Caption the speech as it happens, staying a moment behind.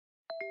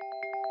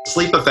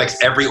Sleep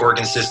affects every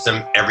organ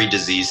system, every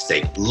disease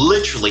state.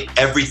 Literally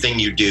everything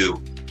you do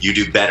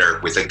better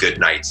with a good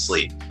night's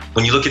sleep.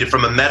 When you look at it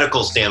from a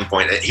medical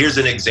standpoint, here's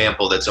an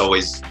example that's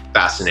always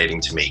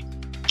fascinating to me.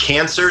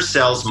 Cancer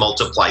cells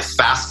multiply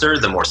faster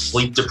the more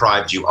sleep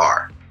deprived you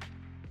are.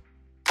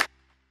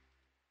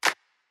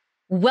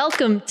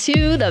 Welcome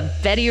to the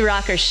Betty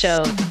Rocker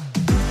Show,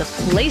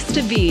 the place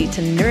to be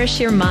to nourish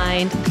your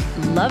mind,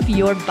 love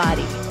your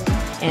body,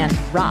 and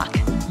rock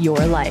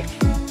your life.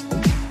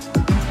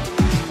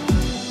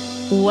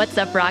 What's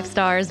up, rock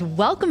stars?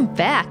 Welcome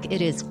back.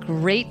 It is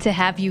great to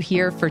have you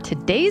here for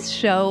today's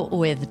show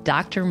with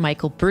Dr.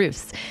 Michael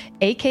Breus,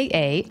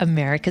 aka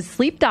America's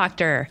Sleep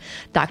Doctor.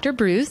 Dr.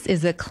 Breus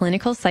is a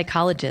clinical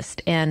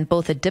psychologist and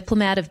both a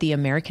diplomat of the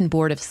American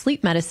Board of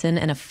Sleep Medicine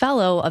and a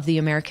fellow of the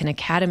American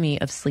Academy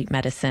of Sleep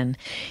Medicine.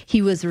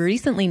 He was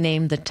recently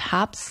named the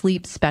top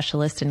sleep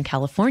specialist in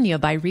California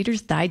by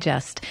Reader's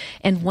Digest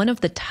and one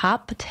of the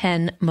top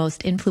 10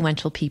 most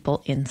influential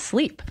people in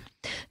sleep.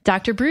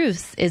 Dr.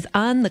 Breus is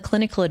on the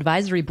clinical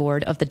advisory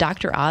board of the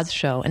Dr. Oz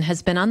show and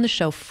has been on the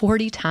show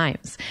 40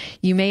 times.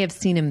 You may have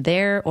seen him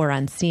there or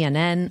on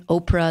CNN,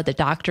 Oprah, The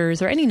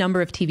Doctors, or any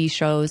number of TV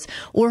shows,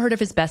 or heard of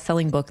his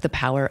best-selling book, The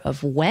Power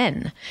of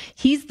When.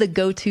 He's the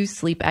go-to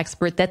sleep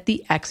expert that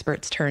the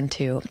experts turn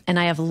to. And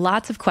I have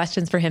lots of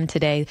questions for him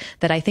today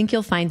that I think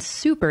you'll find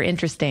super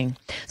interesting.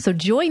 So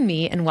join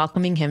me in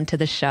welcoming him to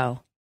the show.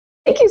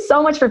 Thank you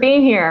so much for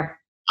being here.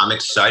 I'm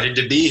excited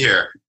to be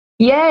here.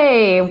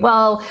 Yay.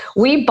 Well,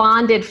 we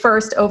bonded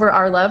first over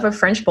our love of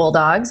French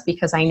bulldogs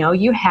because I know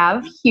you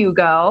have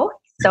Hugo.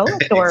 So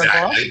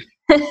adorable.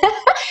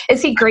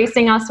 Is he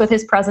gracing us with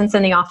his presence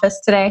in the office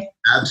today?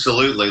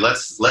 Absolutely.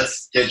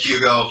 Let's get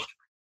Hugo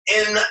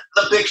in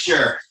the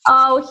picture.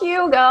 Oh,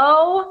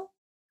 Hugo.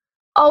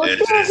 Oh,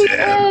 there he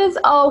is.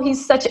 Oh,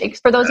 he's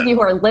for those of you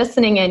who are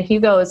listening in,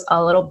 Hugo's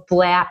a little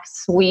black,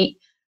 sweet,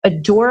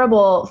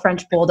 adorable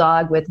French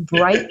bulldog with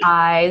bright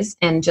eyes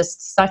and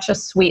just such a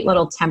sweet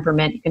little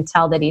temperament. You can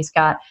tell that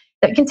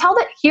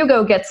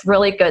Hugo gets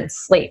really good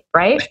sleep,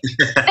 right?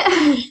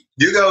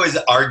 Hugo is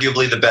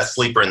arguably the best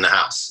sleeper in the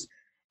house.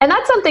 And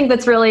that's something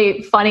that's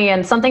really funny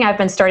and something I've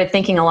been started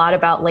thinking a lot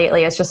about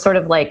lately. It's just sort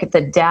of like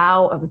the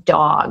Tao of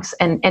dogs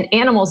and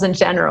animals in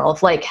general,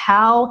 of like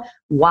how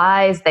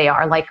wise they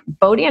are. Like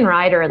Bodhi and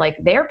Ryder, like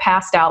they're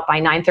passed out by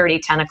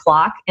 9:30, 10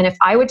 o'clock. And if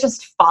I would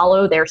just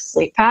follow their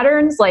sleep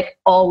patterns, like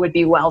all would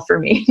be well for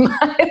me in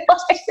my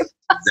life.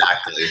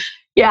 Exactly.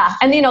 Yeah.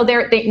 And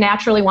they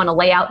naturally want to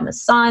lay out in the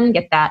sun,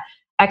 get that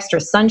extra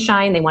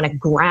sunshine. They want to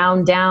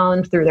ground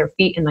down through their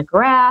feet in the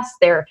grass.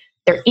 They're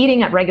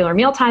eating at regular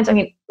meal times. I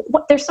mean,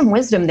 there's some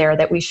wisdom there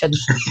that we should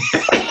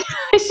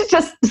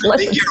just listen. I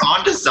think you're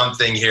onto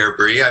something here,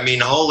 Bree. I mean,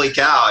 holy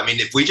cow. I mean,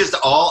 if we just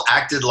all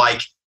acted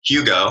like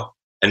Hugo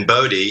and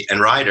Bodhi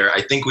and Ryder,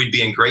 I think we'd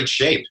be in great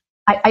shape.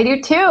 I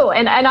do too.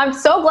 And I'm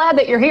so glad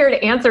that you're here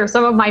to answer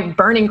some of my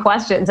burning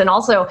questions. And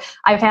also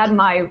I've had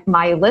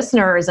my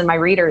listeners and my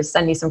readers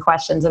send me some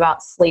questions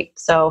about sleep.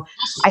 So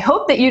I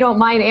hope that you don't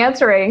mind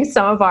answering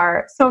some of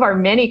our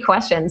many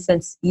questions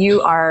since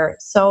you are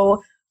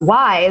so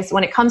wise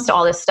when it comes to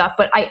all this stuff.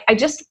 But I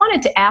just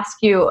wanted to ask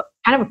you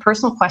kind of a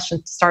personal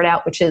question to start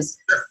out, which is,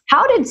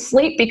 how did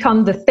sleep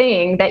become the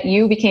thing that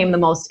you became the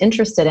most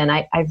interested in?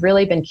 I've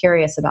really been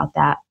curious about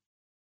that.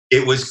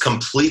 It was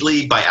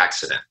completely by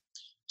accident.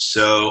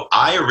 So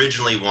I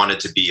originally wanted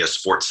to be a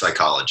sports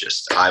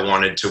psychologist. I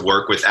wanted to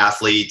work with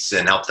athletes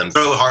and help them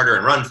throw harder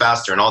and run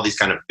faster and all these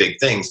kind of big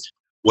things.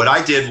 What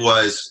I did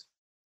was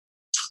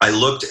I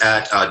looked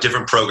at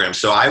different programs.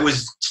 So I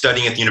was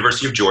studying at the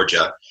University of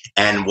Georgia.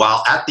 And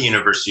while at the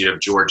University of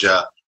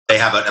Georgia, they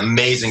have an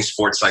amazing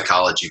sports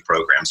psychology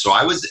program. So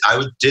I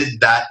did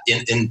that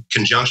in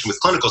conjunction with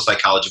clinical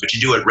psychology, but you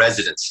do a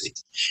residency.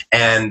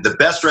 And the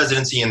best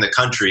residency in the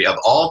country of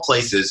all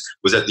places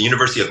was at the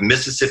University of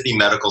Mississippi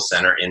Medical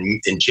Center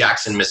in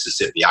Jackson,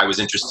 Mississippi. I was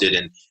interested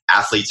in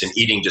athletes and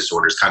eating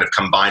disorders, kind of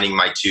combining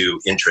my two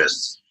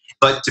interests.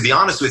 But to be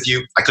honest with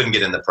you, I couldn't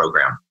get in the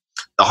program.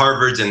 The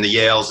Harvards and the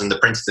Yales and the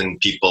Princeton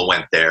people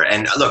went there.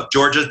 And look,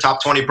 Georgia,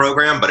 top 20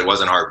 program, but it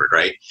wasn't Harvard,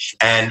 right?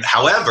 And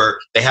however,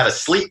 they had a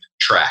sleep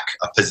track,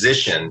 a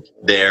position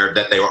there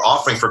that they were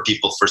offering for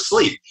people for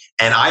sleep.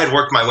 And I had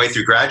worked my way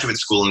through graduate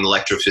school in the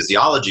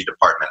electrophysiology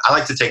department. I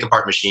like to take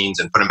apart machines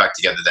and put them back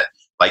together that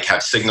like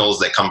have signals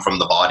that come from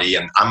the body.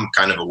 And I'm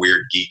kind of a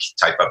weird geek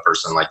type of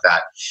person like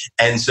that.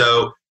 And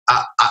so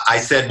I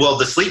said, well,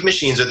 the sleep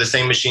machines are the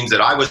same machines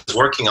that I was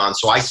working on.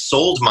 So I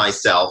sold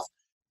myself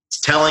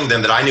telling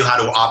them that I knew how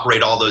to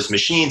operate all those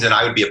machines and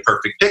I would be a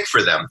perfect pick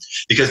for them.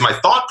 Because my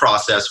thought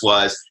process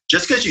was,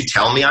 just because you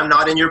tell me I'm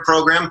not in your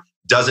program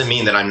doesn't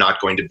mean that I'm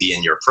not going to be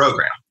in your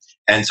program.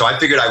 And so I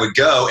figured I would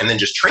go and then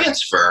just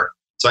transfer.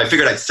 So I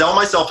figured I'd sell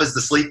myself as the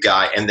sleep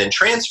guy and then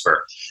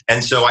transfer.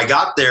 And so I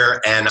got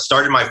there and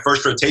started my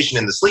first rotation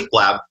in the sleep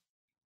lab.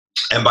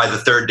 And by the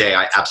third day,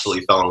 I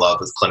absolutely fell in love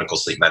with clinical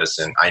sleep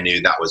medicine. I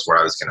knew that was where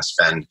I was going to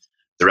spend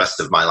the rest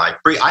of my life.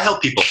 Bree, I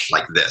help people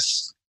like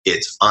this.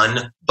 It's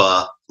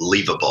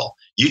unbelievable.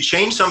 You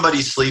change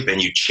somebody's sleep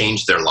and you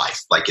change their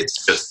life. Like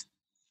it's just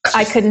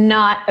I could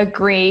not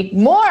agree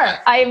more.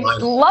 I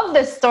love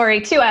this story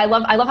too. I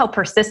love how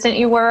persistent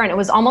you were, and it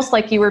was almost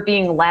like you were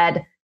being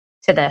led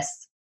to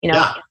this,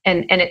 and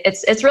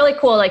it's really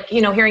cool. Like,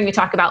 hearing you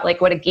talk about like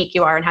what a geek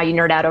you are and how you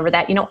nerd out over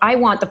that. I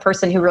want the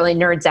person who really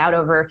nerds out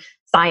over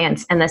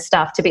science and this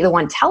stuff to be the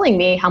one telling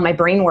me how my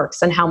brain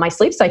works and how my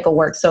sleep cycle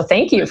works. So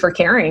thank you for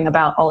caring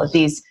about all of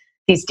these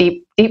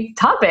deep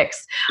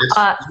topics.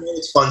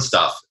 It's fun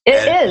stuff.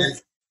 It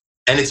is.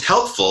 And it's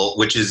helpful,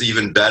 which is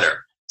even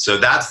better. So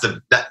that's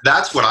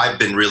what I've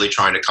been really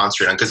trying to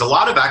concentrate on, because a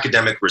lot of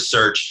academic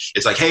research,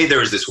 it's like, hey, there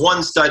was this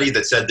one study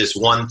that said this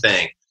one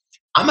thing.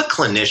 I'm a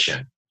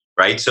clinician,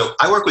 right? So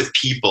I work with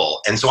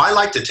people. And so I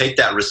like to take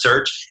that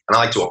research and I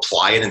like to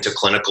apply it into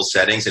clinical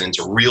settings and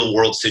into real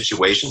world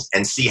situations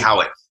and see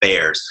how it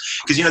fares.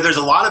 Because, there's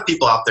a lot of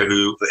people out there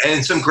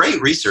and some great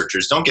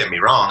researchers, don't get me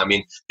wrong. I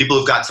mean, people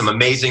who've got some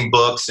amazing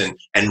books and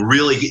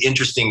really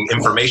interesting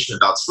information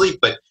about sleep.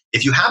 But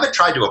if you haven't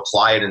tried to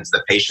apply it into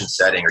the patient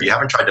setting, or you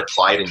haven't tried to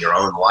apply it in your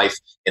own life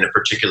in a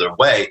particular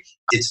way,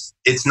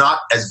 it's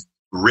not as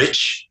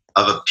rich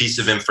of a piece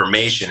of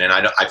information, and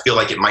I feel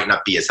like it might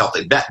not be as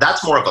healthy.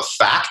 That's more of a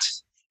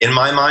fact in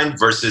my mind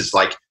versus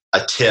like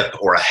a tip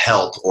or a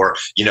help or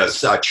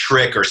a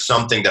trick or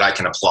something that I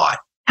can apply.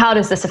 How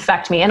does this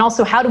affect me? And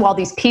also, how do all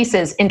these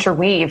pieces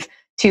interweave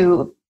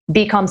to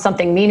become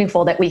something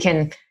meaningful that we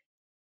can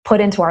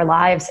put into our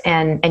lives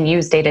and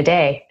use day to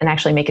day and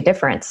actually make a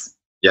difference?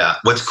 Yeah.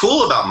 What's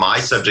cool about my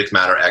subject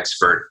matter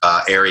expert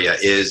area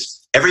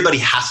is everybody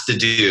has to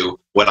do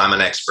what I'm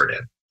an expert in.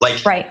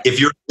 Like, If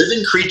you're a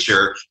living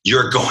creature,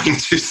 you're going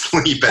to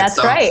sleep at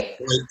some point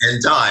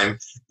in time,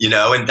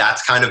 and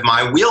that's kind of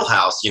my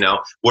wheelhouse,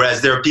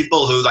 whereas there are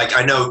people who, like,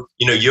 I know,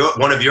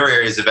 one of your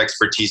areas of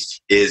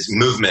expertise is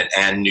movement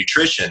and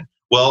nutrition.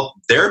 Well,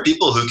 there are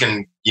people who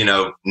can,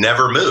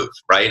 never move,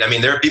 right? I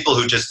mean, there are people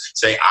who just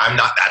say,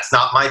 that's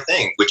not my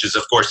thing, which is,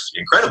 of course,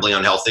 incredibly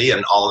unhealthy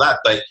and all of that.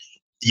 But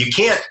you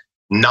can't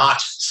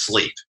not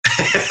sleep.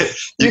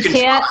 you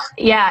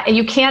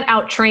can't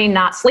out-train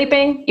not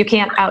sleeping. You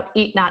can't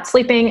out-eat not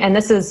sleeping. And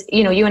this is,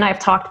 you and I have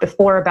talked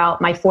before about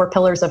my 4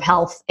 pillars of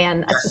health.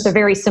 And it's just a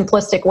very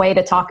simplistic way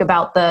to talk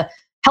about the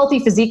healthy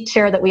physique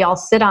chair that we all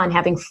sit on,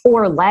 having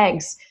 4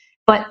 legs.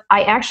 But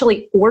I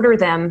actually order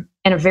them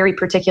in a very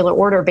particular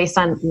order based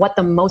on what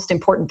the most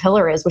important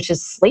pillar is, which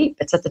is sleep.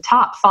 It's at the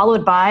top,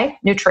 followed by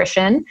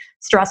nutrition,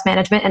 stress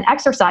management, and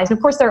exercise. And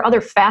of course, there are other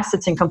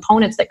facets and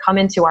components that come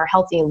into our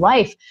healthy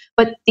life.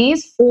 But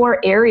these 4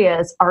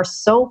 areas are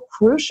so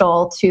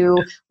crucial to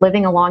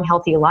living a long,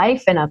 healthy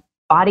life and a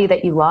body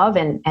that you love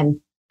and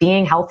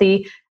being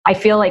healthy. I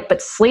feel like,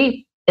 but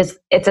sleep it's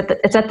at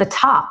the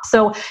top.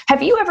 So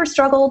have you ever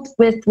struggled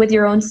with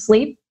your own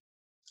sleep?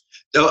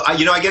 So, I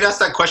get asked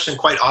that question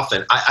quite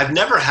often. I've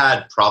never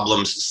had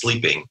problems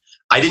sleeping.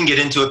 I didn't get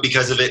into it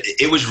because of it.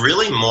 It was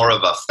really more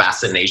of a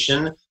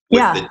fascination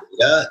with the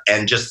data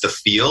and just the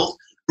field.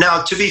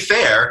 Now, to be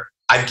fair,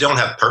 I don't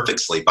have perfect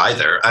sleep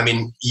either. I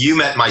mean, you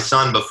met my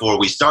son before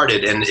we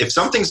started, and if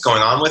something's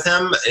going on with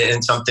him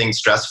and something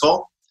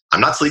stressful,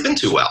 I'm not sleeping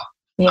too well.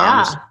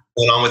 Yeah.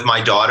 Going on with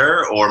my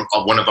daughter or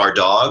one of our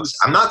dogs,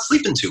 I'm not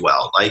sleeping too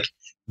well. Like,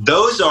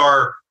 those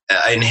are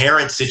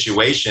inherent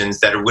situations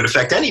that would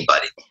affect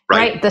anybody,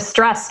 right? The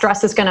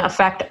stress is going to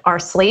affect our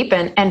sleep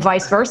and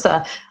vice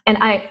versa. And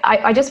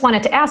I just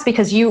wanted to ask,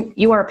 because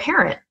you are a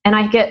parent, and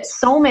I get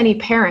so many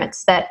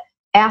parents that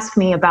ask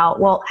me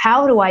about, well,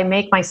 how do I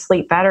make my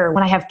sleep better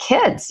when I have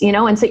kids?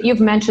 And so you've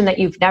mentioned that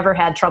you've never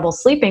had trouble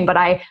sleeping, but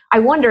I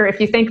wonder, if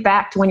you think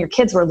back to when your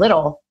kids were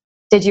little,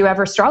 did you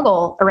ever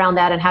struggle around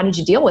that, and how did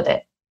you deal with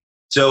it?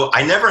 So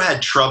I never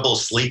had trouble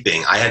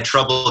sleeping. I had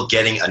trouble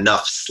getting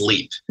enough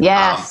sleep.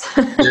 Yes.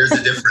 There's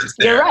a difference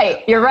there.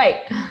 You're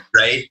right.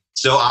 Right?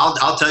 So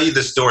I'll tell you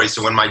the story.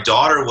 So when my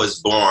daughter was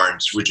born,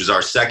 which was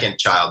our second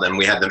child, and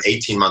we had them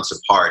 18 months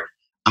apart,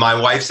 my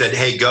wife said,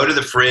 hey, go to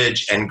the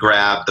fridge and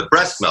grab the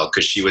breast milk,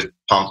 because she was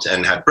pumped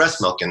and had breast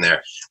milk in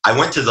there. I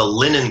went to the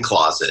linen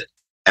closet,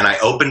 and I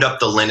opened up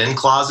the linen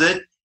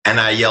closet, and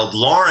I yelled,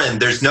 Lauren,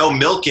 there's no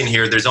milk in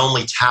here. There's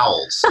only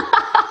towels.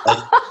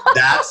 Like,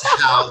 that's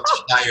how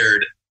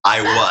tired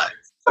I was.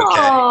 Okay.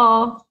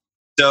 Aww.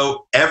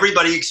 So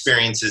everybody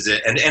experiences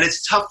it. And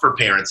it's tough for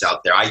parents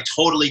out there. I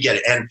totally get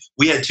it. And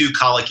we had 2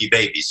 colicky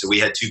babies. So we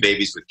had 2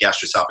 babies with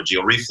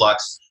gastroesophageal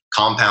reflux,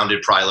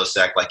 compounded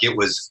Prilosec. Like, there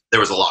was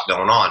a lot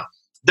going on.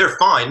 They're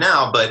fine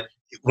now. But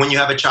when you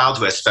have a child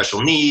who has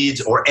special needs,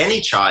 or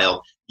any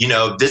child,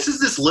 this is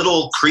this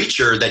little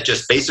creature that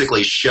just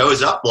basically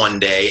shows up one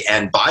day.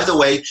 And by the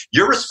way,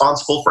 you're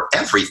responsible for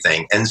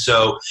everything. And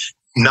so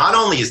not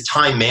only is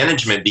time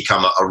management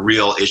become a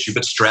real issue,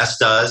 but stress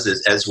does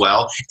as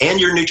well. And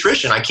your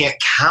nutrition. I can't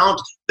count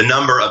the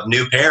number of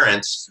new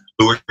parents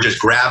who are just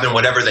grabbing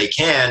whatever they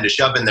can to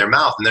shove in their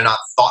mouth, and they're not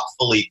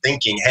thoughtfully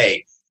thinking,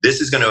 hey, this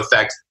is going to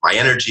affect my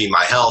energy,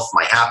 my health,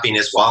 my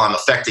happiness while I'm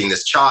affecting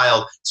this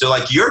child. So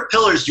like, your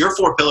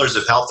 4 pillars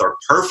of health are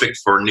perfect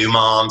for new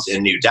moms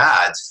and new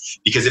dads,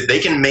 because if they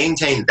can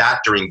maintain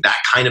that during that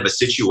kind of a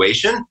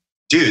situation,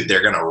 dude,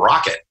 they're going to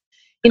rock it.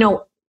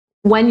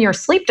 When you're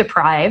sleep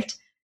deprived,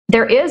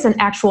 there is an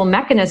actual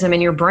mechanism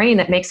in your brain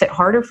that makes it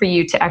harder for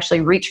you to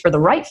actually reach for the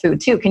right food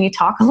too. Can you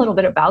talk a little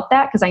bit about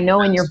that? Because I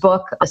know in your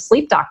book, A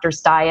Sleep Doctor's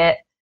Diet,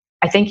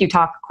 I think you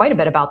talk quite a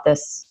bit about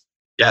this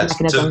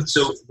mechanism.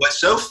 So what's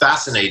so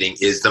fascinating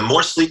is the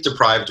more sleep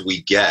deprived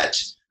we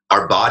get,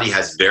 our body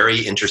has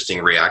very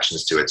interesting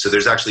reactions to it. So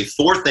there's actually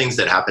 4 things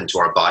that happen to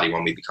our body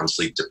when we become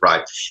sleep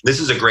deprived. This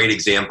is a great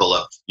example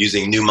of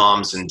using new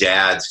moms and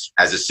dads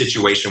as a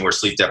situation where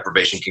sleep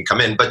deprivation can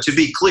come in. But to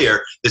be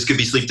clear, this could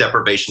be sleep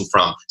deprivation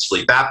from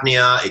sleep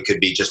apnea. It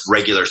could be just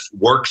regular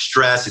work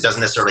stress. It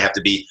doesn't necessarily have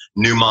to be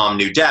new mom,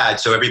 new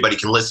dad. So everybody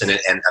can listen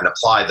and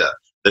apply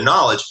the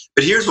knowledge.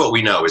 But here's what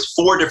we know is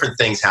 4 different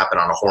things happen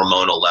on a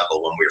hormonal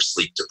level when we're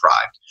sleep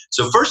deprived.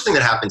 So first thing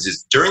that happens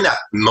is during that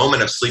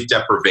moment of sleep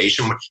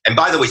deprivation, and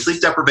by the way, sleep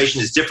deprivation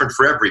is different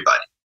for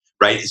everybody,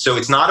 right? So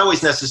it's not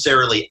always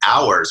necessarily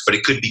hours, but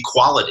it could be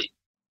quality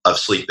of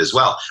sleep as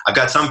well. I've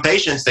got some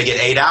patients, they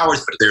get 8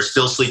 hours, but they're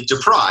still sleep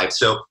deprived.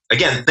 So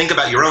again, think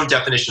about your own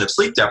definition of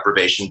sleep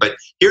deprivation, but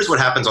here's what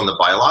happens on the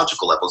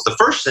biological levels. The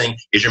first thing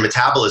is your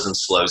metabolism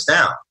slows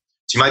down.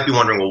 So you might be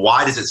wondering, well,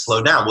 why does it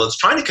slow down? Well, it's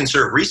trying to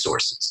conserve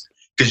resources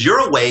because you're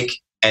awake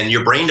and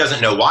your brain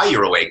doesn't know why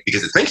you're awake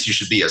because it thinks you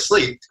should be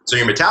asleep. So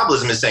your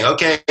metabolism is saying,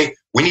 okay,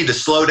 we need to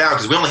slow down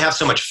because we only have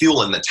so much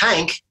fuel in the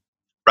tank,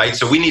 right?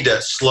 So we need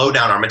to slow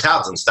down our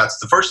metabolism. So that's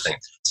the first thing.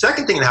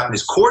 Second thing that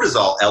happens is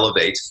cortisol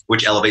elevates,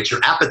 which elevates your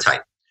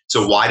appetite.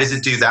 So why does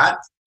it do that?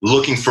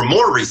 Looking for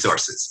more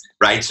resources,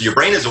 right? So your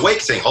brain is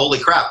awake saying, holy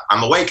crap,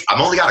 I'm awake.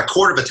 I've only got a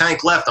quarter of a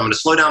tank left. I'm going to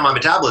slow down my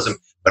metabolism,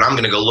 but I'm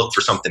going to go look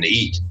for something to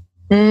eat.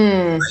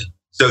 Right?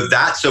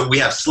 So we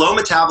have slow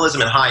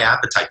metabolism and high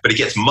appetite, but it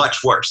gets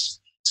much worse.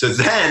 So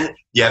then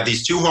you have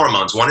these 2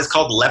 hormones. One is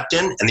called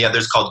leptin and the other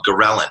is called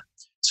ghrelin.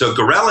 So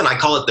ghrelin, I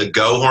call it the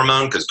go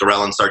hormone because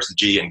ghrelin starts with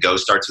G and go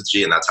starts with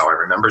G, and that's how I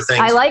remember things.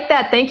 I like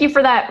that. Thank you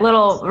for that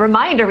little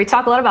reminder. We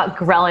talk a lot about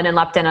ghrelin and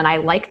leptin, and I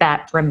like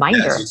that reminder.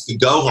 Yes, it's the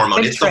go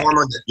hormone. It's the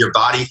hormone that your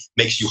body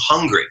makes you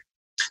hungry.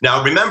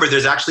 Now, remember,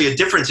 there's actually a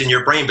difference in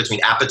your brain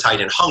between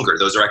appetite and hunger.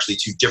 Those are actually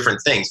 2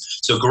 different things.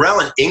 So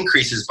ghrelin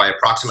increases by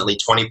approximately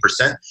 20%.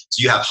 So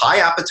you have high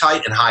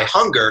appetite and high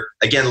hunger,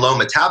 again, low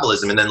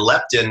metabolism, and then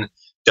leptin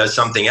does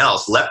something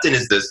else. Leptin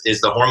is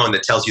the hormone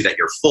that tells you that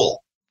you're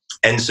full.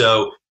 And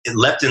so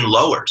leptin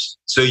lowers.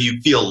 So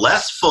you feel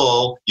less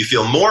full, you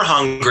feel more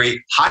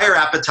hungry, higher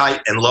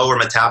appetite, and lower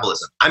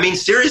metabolism. I mean,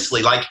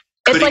 seriously, like,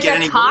 could it's like it get a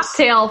any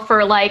cocktail worse?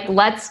 For like,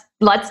 let's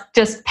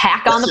just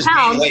pack on the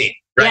pounds. Weight,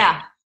 right?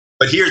 Yeah.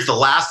 But here's the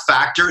last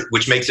factor,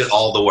 which makes it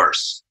all the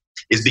worse,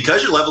 is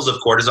because your levels of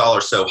cortisol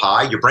are so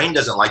high, your brain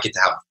doesn't like it to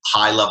have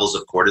high levels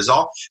of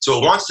cortisol. So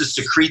it wants to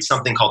secrete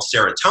something called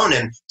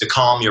serotonin to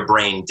calm your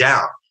brain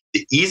down.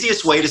 The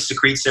easiest way to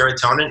secrete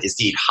serotonin is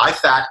to eat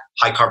high-fat,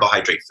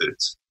 high-carbohydrate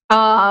foods.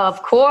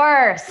 Of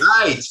course.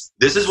 Right.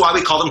 This is why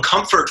we call them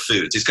comfort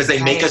foods. It's because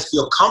they make us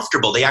feel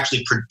comfortable. They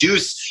actually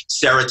produce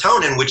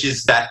serotonin, which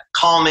is that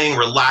calming,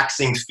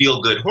 relaxing,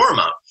 feel-good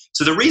hormone.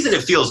 So the reason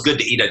it feels good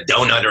to eat a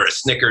donut or a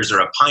Snickers or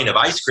a pint of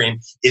ice cream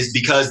is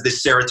because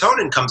this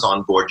serotonin comes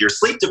on board. You're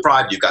sleep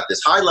deprived. You've got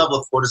this high level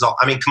of cortisol.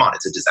 I mean, come on,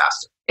 it's a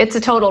disaster. It's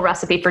a total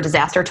recipe for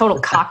disaster, total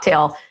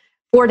cocktail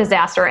for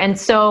disaster. And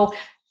so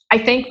I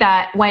think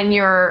that when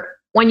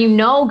you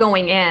know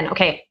going in,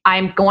 okay,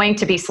 I'm going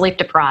to be sleep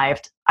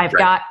deprived. I've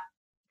got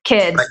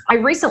kids. Right. I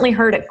recently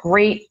heard a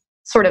great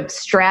sort of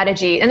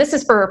strategy, and this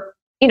is for,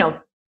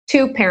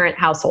 2-parent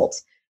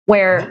households,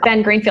 where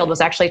Ben Greenfield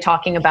was actually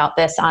talking about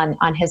this on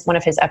one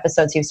of his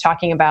episodes. He was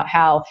talking about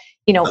how,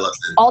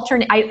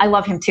 I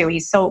love him too.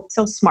 He's so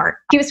smart.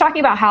 He was talking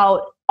about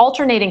how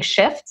alternating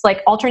shifts,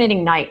 like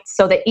alternating nights,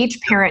 so that each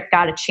parent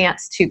got a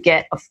chance to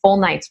get a full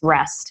night's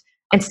rest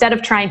instead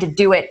of trying to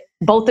do it,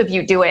 both of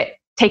you do it,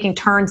 taking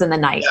turns in the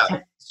night. Yeah.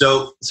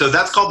 So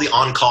that's called the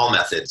on-call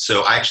method.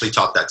 So I actually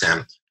taught that to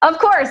him. Of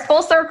course,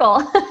 full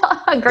circle.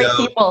 Great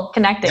people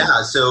connecting.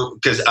 Yeah, so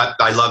because I've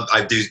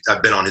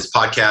been on his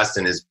podcast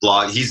and his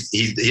blog.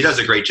 He does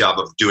a great job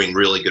of doing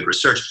really good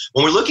research.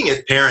 When we're looking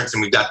at parents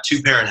and we've got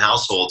 2-parent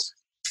households,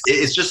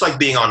 it's just like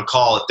being on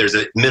call if there's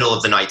a middle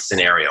of the night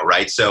scenario,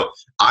 right? So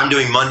I'm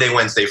doing Monday,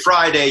 Wednesday,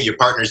 Friday. Your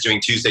partner's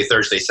doing Tuesday,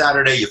 Thursday,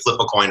 Saturday. You flip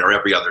a coin, or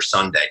every other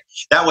Sunday.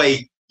 That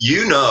way,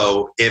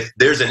 if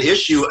there's an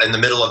issue in the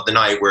middle of the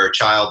night where a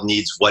child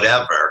needs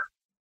whatever,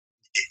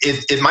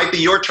 it might be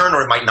your turn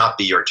or it might not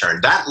be your turn.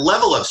 That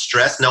level of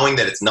stress, knowing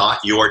that it's not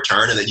your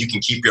turn and that you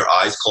can keep your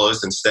eyes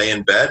closed and stay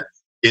in bed,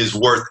 is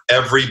worth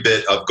every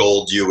bit of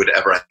gold you would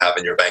ever have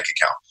in your bank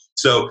account.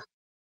 So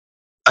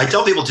I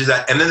tell people to do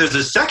that. And then there's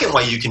a second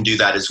way you can do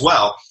that as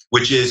well,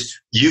 which is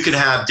you can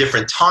have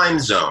different time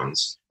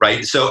zones,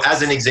 right? So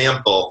as an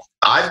example,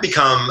 I've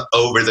become,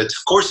 over the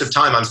course of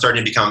time, I'm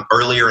starting to become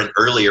earlier and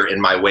earlier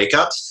in my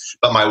wake-ups,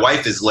 but my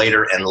wife is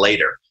later and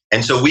later.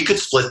 And so we could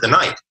split the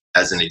night,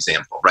 as an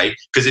example, right?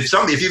 Because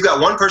if you've got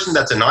one person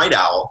that's a night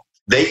owl,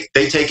 they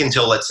take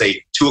until, let's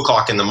say,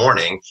 2:00 in the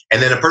morning, and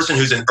then a person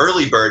who's an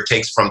early bird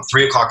takes from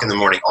 3:00 in the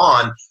morning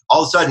on,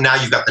 all of a sudden now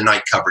you've got the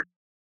night covered.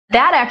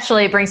 That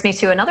actually brings me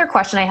to another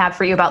question I have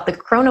for you about the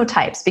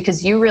chronotypes,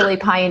 because you really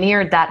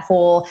pioneered that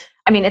whole,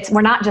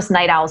 we're not just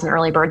night owls and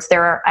early birds.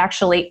 There are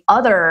actually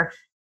other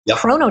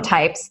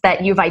chronotypes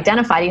that you've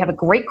identified. You have a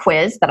great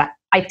quiz that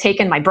I've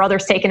taken. My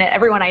brother's taken it.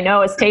 Everyone I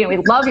know has taken it.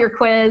 We love your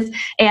quiz.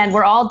 And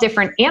we're all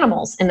different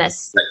animals in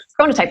this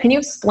chronotype. Can you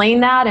explain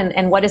that?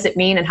 And what does it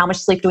mean? And how much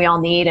sleep do we all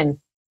need? And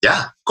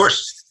yeah, of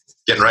course.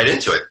 Getting right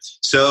into it.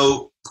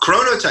 So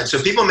chronotype.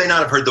 So people may not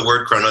have heard the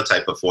word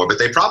chronotype before, but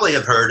they probably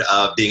have heard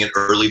of being an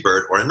early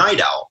bird or a night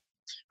owl,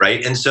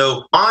 right? And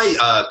so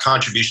my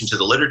contribution to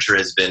the literature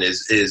has been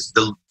since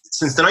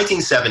the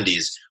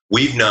 1970s,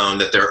 we've known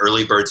that there are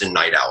early birds and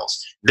night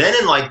owls. Then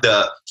in like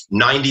the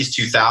 90s,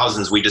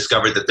 2000s, we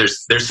discovered that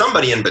there's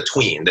somebody in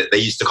between, that they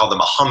used to call them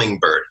a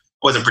hummingbird.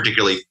 Wasn't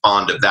particularly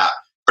fond of that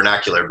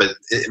vernacular, but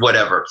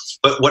whatever.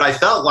 But what I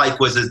felt like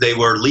was that they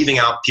were leaving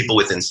out people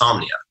with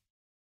insomnia.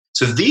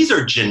 So these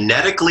are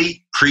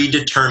genetically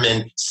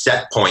predetermined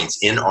set points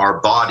in our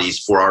bodies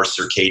for our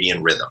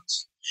circadian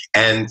rhythms.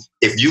 And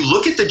if you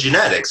look at the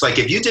genetics, like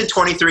if you did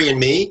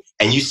 23andMe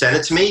and you sent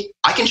it to me,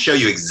 I can show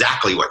you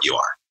exactly what you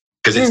are,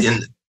 because it's in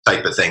the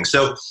type of thing.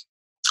 So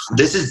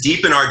this is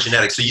deep in our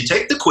genetics. So you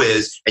take the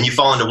quiz and you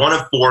fall into one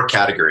of 4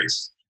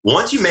 categories.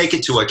 Once you make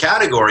it to a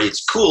category,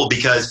 it's cool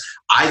because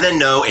I then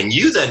know and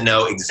you then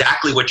know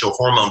exactly what your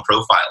hormone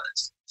profile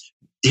is.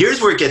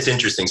 Here's where it gets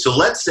interesting. So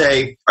let's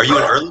say, are you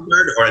an early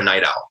bird or a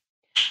night owl?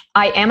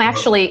 I am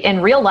actually in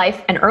real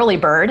life an early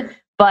bird,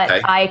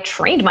 but I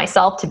trained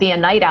myself to be a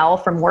night owl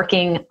from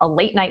working a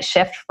late night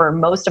shift for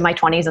most of my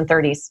 20s and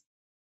 30s.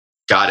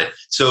 Got it.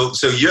 So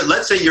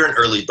let's say you're an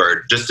early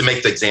bird, just to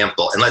make the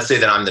example, and let's say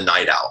that I'm the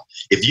night owl.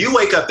 If you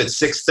wake up at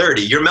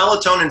 6:30, your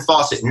melatonin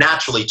faucet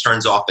naturally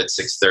turns off at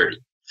 6:30.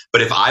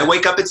 But if I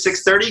wake up at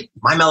 6:30,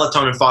 my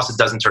melatonin faucet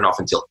doesn't turn off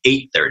until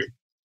 8:30.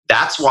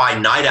 That's why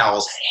night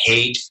owls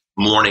hate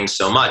mornings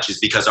so much, is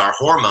because our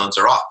hormones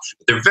are off.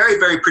 They're very,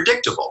 very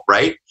predictable,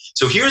 right?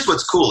 So here's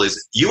what's cool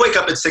is you wake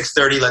up at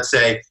 6:30, let's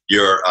say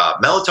your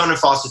melatonin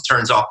faucet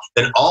turns off,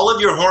 then all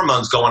of your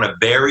hormones go on a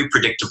very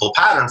predictable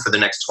pattern for the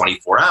next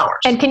 24 hours.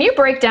 And can you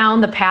break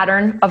down the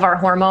pattern of our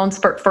hormones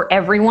for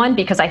everyone?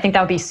 Because I think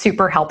that would be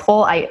super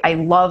helpful. I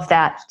love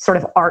that sort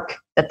of arc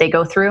that they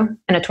go through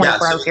in a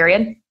 24-hour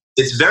period.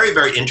 It's very,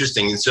 very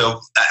interesting. And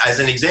so as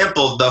an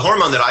example, the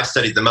hormone that I've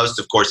studied the most,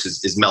 of course,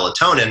 is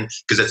melatonin,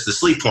 because it's the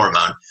sleep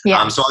hormone.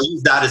 Yeah. So I'll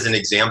use that as an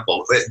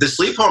example. The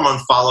sleep hormone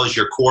follows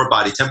your core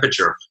body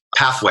temperature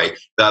pathway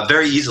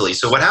very easily.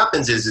 So what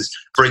happens is,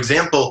 for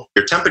example,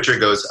 your temperature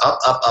goes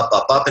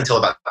up until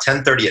about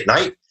 10:30 at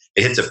night.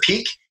 It hits a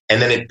peak,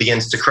 and then it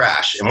begins to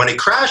crash. And when it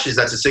crashes,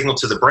 that's a signal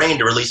to the brain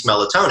to release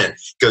melatonin. It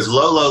goes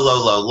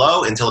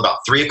low until about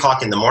 3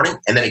 o'clock in the morning,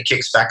 and then it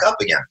kicks back up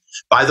again.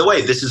 By the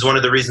way, this is one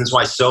of the reasons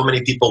why so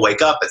many people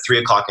wake up at 3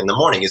 o'clock in the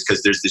morning, is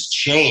because there's this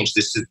change,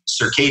 this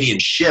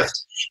circadian shift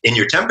in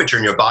your temperature,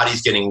 and your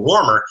body's getting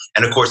warmer.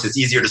 And of course, it's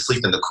easier to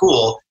sleep in the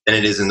cool than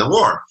it is in the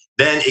warm.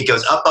 Then it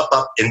goes up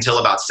until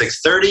about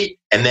 6:30,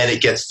 and then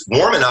it gets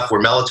warm enough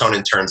where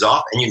melatonin turns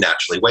off, and you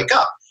naturally wake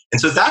up. And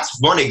so that's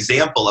one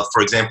example of,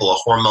 for example, a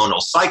hormonal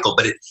cycle,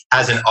 but it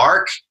has an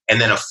arc and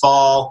then a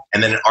fall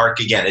and then an arc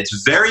again.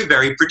 It's very,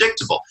 very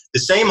predictable. The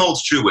same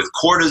holds true with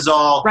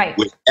cortisol,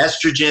 with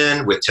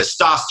estrogen, with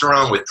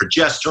testosterone, with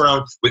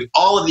progesterone, with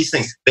all of these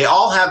things. They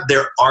all have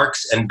their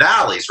arcs and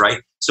valleys,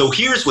 right? So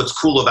here's what's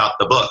cool about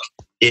the book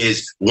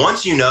is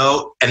once you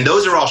know, and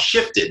those are all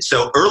shifted.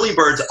 So early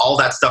birds, all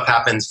that stuff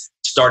happens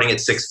starting at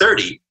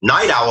 6:30.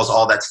 Night owls,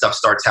 all that stuff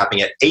starts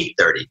happening at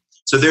 8:30.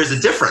 So there's a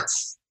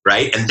difference.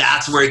 Right? And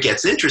that's where it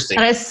gets interesting.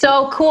 And it's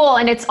so cool.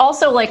 And it's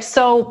also like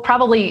so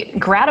probably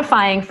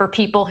gratifying for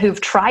people who've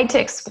tried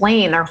to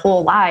explain their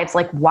whole lives,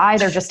 like why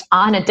they're just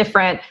on a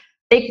different,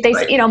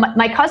 you know,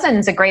 my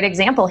cousin's a great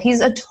example.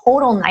 He's a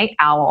total night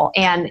owl.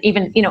 And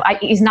even, you know, I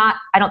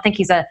don't think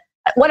he's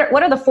what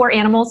are the 4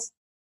 animals?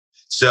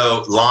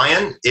 So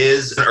lion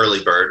is an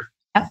early bird.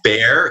 Yep.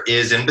 Bear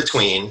is in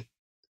between.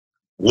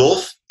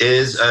 Wolf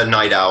is a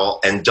night owl,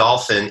 and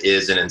dolphin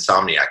is an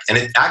insomniac. And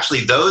it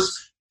actually, those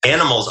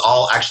animals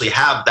all actually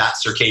have that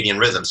circadian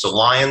rhythm. So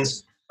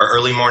lions are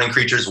early morning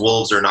creatures,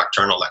 wolves are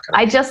nocturnal, that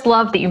kind of I just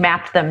love that you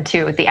mapped them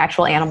to the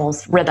actual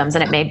animals' rhythms,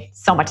 and it made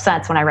so much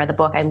sense when I read the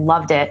book. I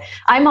loved it.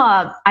 I'm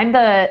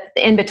the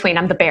in-between.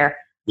 I'm the bear.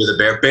 You're the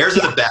bear. Bears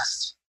are the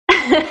best.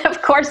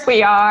 Of course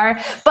we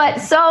are. But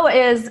so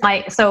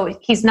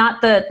he's not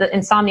the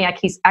insomniac.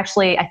 He's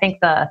actually, I think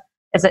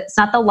it's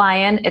not the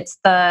lion, it's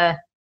the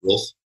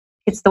wolf.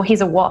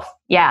 He's a wolf.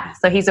 Yeah.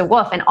 So he's a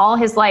wolf, and all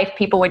his life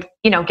people would,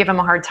 you know, give him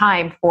a hard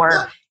time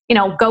for, you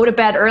know, go to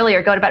bed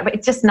earlier, but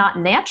it's just not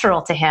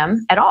natural to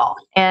him at all.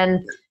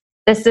 And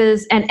this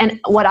is, and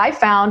what I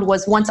found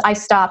was once I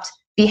stopped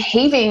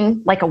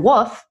behaving like a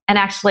wolf and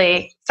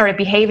actually started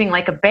behaving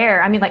like a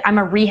bear, I mean, like I'm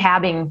a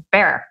rehabbing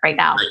bear right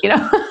now, you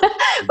know,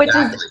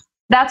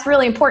 that's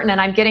really important.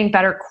 And I'm getting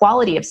better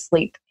quality of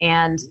sleep.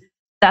 And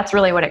that's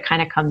really what it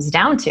kind of comes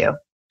down to.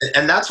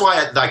 And that's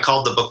why I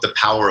called the book The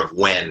Power of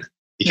When.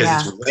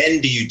 because it's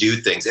when do you do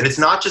things. And it's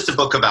not just a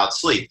book about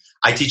sleep.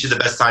 I teach you the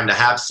best time to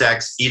have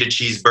sex, eat a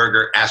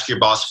cheeseburger, ask your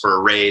boss for a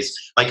raise.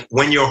 Like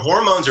when your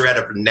hormones are at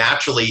a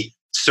naturally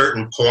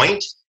certain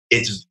point,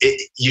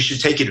 you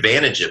should take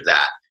advantage of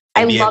that.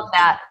 I love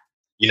that.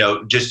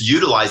 Just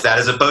utilize that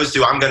as opposed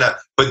to I'm going to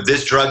put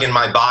this drug in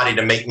my body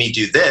to make me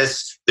do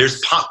this.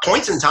 There's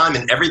points in time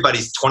in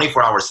everybody's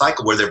 24-hour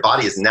cycle where their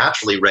body is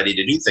naturally ready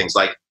to do things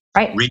like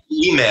read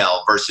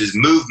email versus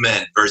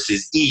movement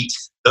versus eat,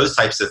 those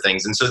types of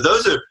things. And so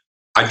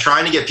I'm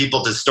trying to get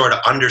people to start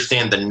to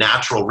understand the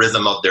natural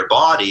rhythm of their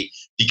body,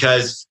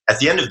 because at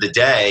the end of the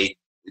day,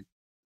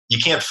 you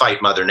can't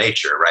fight Mother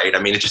Nature, right?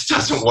 I mean, it just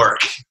doesn't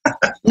work.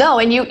 No,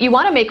 and you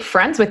want to make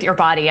friends with your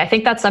body. I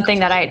think that's something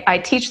that I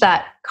teach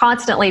that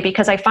constantly,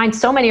 because I find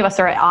so many of us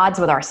are at odds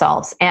with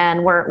ourselves,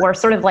 and we're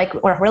sort of like,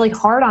 we're really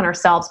hard on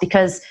ourselves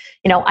because,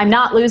 I'm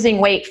not losing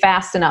weight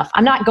fast enough.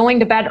 I'm not going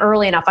to bed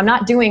early enough. I'm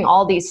not doing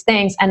all these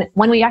things. And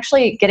when we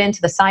actually get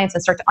into the science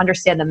and start to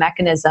understand the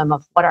mechanism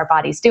of what our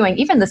body's doing,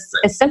 even this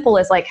as simple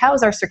as like, how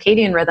is our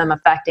circadian rhythm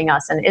affecting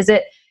us? And is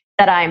it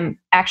that I'm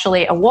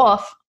actually a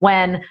wolf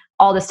when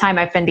all this time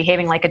I've been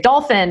behaving like a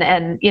dolphin,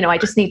 and I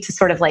just need to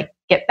sort of like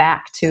get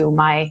back to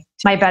my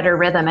better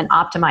rhythm and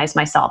optimize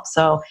myself.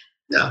 So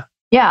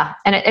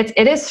and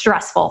it is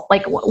stressful.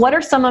 Like, what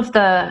are some of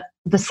the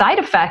side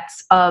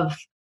effects of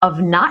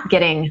not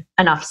getting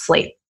enough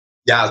sleep?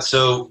 Yeah,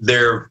 so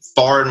they're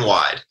far and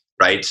wide,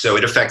 right? So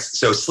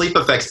sleep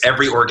affects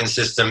every organ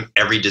system,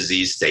 every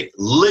disease state.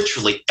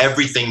 Literally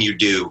everything you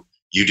do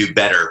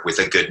better with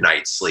a good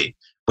night's sleep.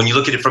 When you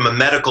look at it from a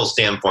medical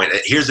standpoint,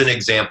 here's an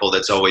example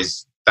that's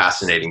always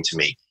fascinating to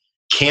me.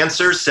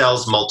 Cancer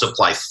cells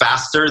multiply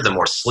faster the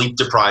more sleep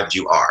deprived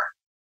you are.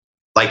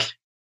 Like,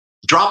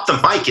 drop the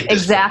mic at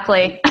this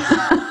exactly.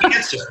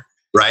 Cancer,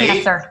 right?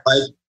 Cancer.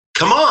 Like,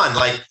 come on,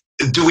 like,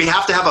 do we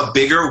have to have a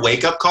bigger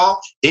wake-up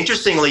call?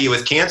 Interestingly,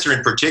 with cancer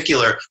in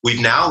particular,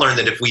 we've now learned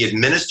that if we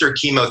administer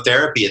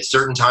chemotherapy at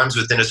certain times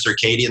within a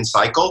circadian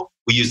cycle,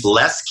 we use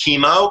less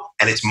chemo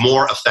and it's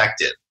more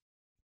effective.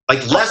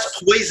 Like,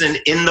 less poison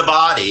in the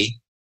body,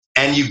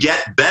 and you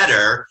get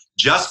better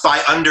just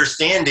by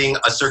understanding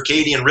a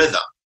circadian rhythm.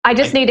 I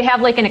just need to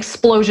have like an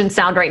explosion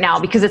sound right now,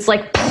 because it's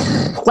like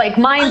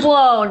mind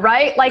blown,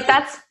 right? Like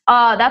that's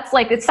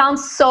like, it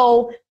sounds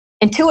so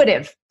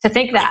intuitive to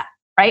think that,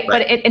 right?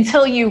 But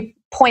until you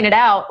point it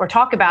out or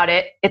talk about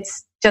it,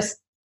 it's just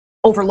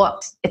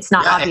overlooked. It's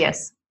not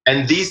obvious.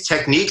 And these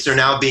techniques are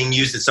now being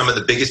used at some of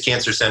the biggest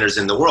cancer centers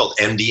in the world.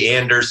 MD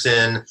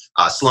Anderson,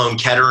 Sloan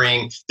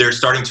Kettering, they're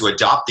starting to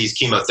adopt these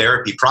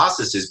chemotherapy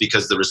processes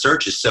because the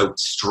research is so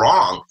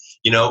strong,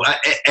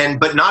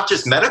 but not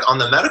just on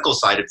the medical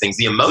side of things,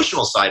 the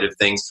emotional side of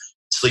things.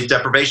 Sleep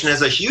deprivation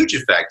has a huge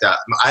effect.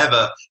 I have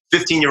a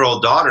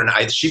 15-year-old daughter,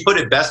 and she put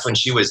it best when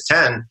she was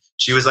 10.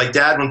 She was like,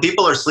 "Dad, when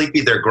people are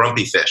sleepy, they're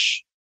grumpy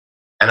fish."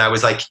 And I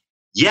was like,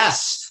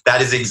 yes,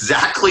 that is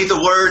exactly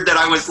the word that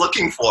I was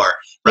looking for.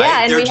 Right?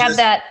 Yeah, and we have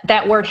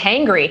that word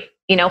hangry,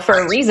 for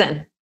a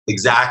reason.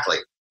 Exactly.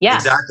 Yeah.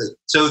 Exactly.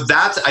 So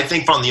that's, I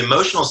think, from the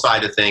emotional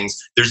side of things,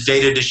 there's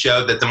data to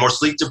show that the more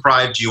sleep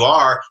deprived you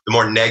are, the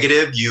more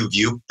negative you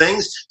view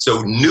things.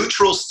 So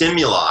neutral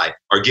stimuli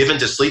are given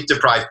to sleep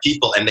deprived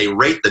people, and they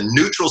rate the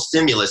neutral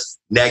stimulus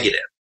negative.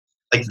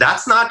 Like,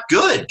 that's not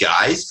good,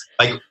 guys.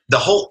 Like, the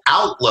whole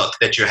outlook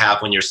that you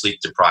have when you're sleep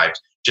deprived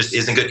just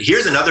isn't good.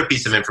 Here's another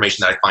piece of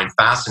information that I find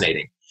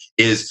fascinating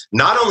is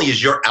not only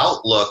is your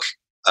outlook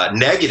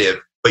negative,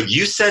 but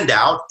you send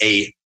out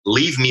a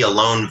leave me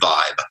alone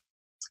vibe.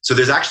 So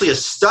there's actually a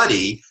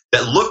study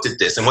that looked at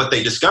this, and what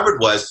they discovered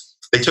was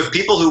they took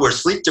people who were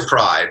sleep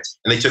deprived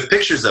and they took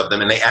pictures of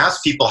them, and they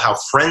asked people how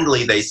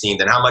friendly they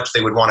seemed and how much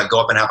they would want to go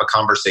up and have a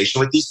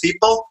conversation with these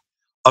people.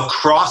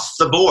 Across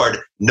the board,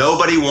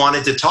 nobody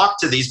wanted to talk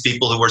to these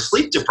people who were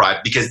sleep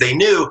deprived because they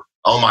knew,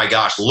 oh my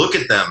gosh, look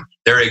at them.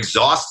 They're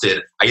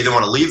exhausted. I either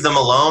want to leave them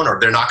alone or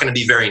they're not going to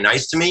be very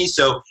nice to me.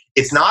 So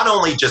it's not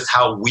only just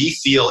how we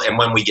feel and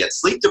when we get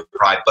sleep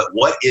deprived, but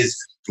what is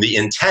the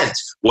intent?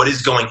 What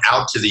is going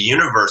out to the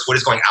universe? What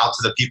is going out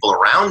to the people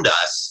around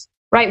us?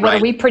 Right. What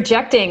are we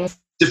projecting?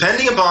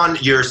 Depending upon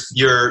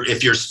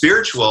if you're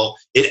spiritual,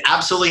 it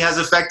absolutely has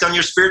effect on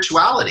your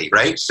spirituality,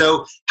 right?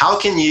 So how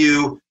can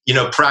you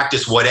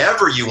practice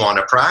whatever you want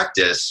to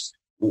practice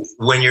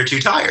when you're too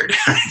tired?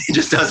 It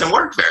just doesn't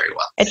work very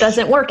well. It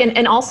doesn't work.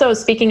 And also,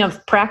 speaking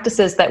of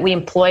practices that we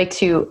employ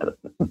to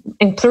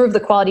improve the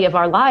quality of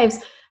our lives,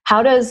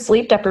 how does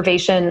sleep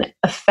deprivation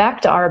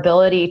affect our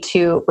ability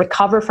to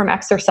recover from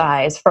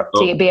exercise,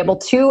 to be able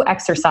to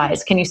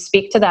exercise? Can you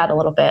speak to that a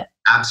little bit?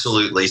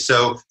 Absolutely.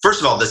 So first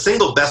of all, the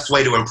single best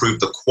way to improve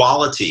the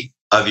quality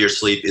of your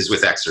sleep is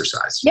with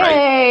exercise. Yay!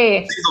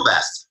 Right? Single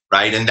best,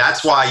 right? And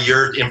that's why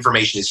your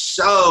information is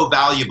so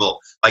valuable.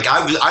 Like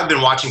I've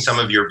been watching some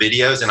of your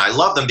videos, and I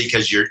love them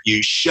because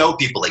you show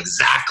people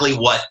exactly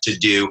what to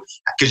do,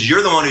 because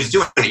you're the one who's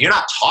doing it. You're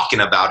not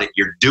talking about it,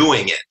 you're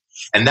doing it.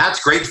 And that's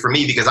great for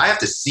me because I have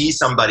to see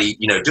somebody,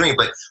 doing it.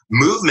 But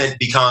movement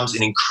becomes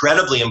an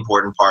incredibly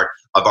important part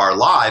of our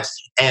lives.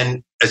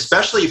 And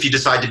especially if you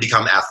decide to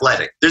become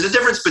athletic. There's a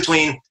difference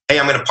between, hey,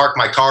 I'm going to park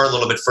my car a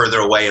little bit further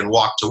away and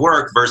walk to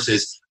work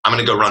versus I'm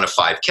going to go run a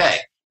 5K,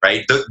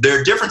 right? There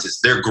are differences.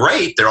 They're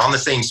great. They're on the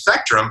same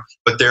spectrum,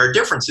 but there are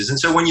differences. And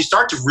so when you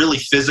start to really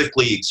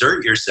physically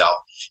exert yourself,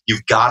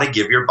 you've got to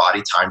give your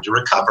body time to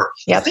recover.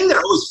 Yep. The thing that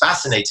always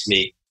fascinates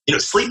me,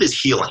 sleep is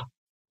healing,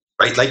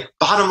 right? Like,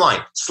 bottom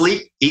line,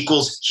 sleep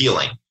equals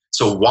healing.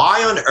 So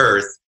why on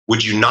earth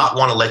would you not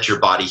want to let your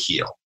body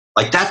heal?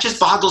 Like, that just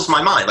boggles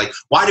my mind. Like,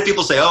 why do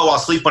people say, oh, I'll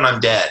sleep when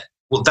I'm dead?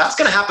 Well, that's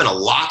going to happen a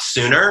lot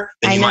sooner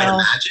than you might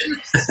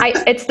imagine.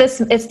 It's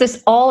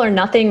this all or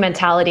nothing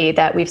mentality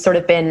that we've sort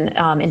of been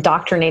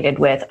indoctrinated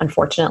with,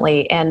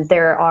 unfortunately. And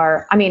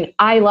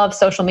I love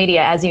social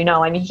media, as you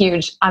know. I'm a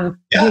huge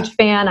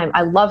fan.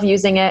 I love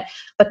using it.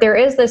 But there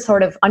is this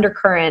sort of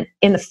undercurrent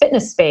in the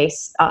fitness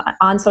space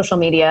on social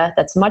media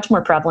that's much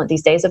more prevalent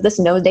these days, of this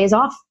no days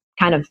off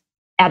kind of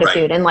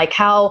attitude. Right. And like,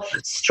 how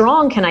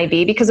strong can I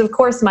be? Because of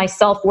course my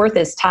self-worth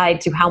is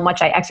tied to how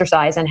much I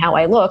exercise and how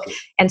I look.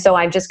 And so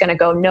I'm just going to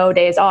go no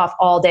days off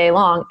all day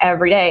long,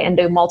 every day, and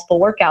do multiple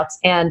workouts.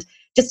 And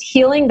just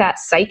healing that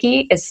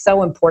psyche is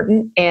so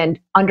important, and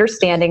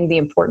understanding the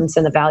importance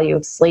and the value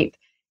of sleep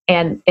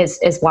and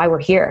is why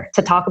we're here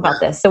to talk about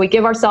this. So we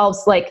give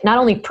ourselves like not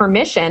only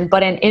permission,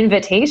 but an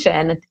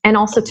invitation, and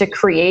also to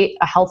create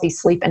a healthy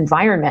sleep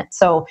environment.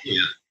 So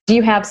do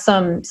you have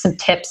some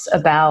tips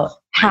about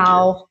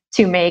how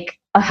to make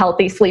a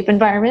healthy sleep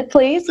environment,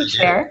 please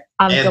share?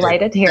 I'm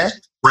delighted to hear.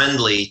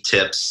 Friendly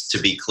tips, to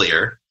be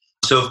clear.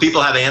 So if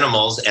people have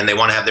animals and they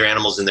want to have their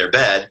animals in their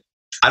bed,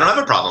 I don't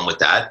have a problem with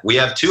that. We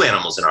have 2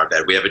 animals in our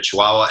bed. We have a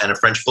Chihuahua and a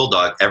French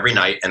Bulldog every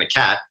night, and a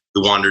cat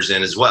who wanders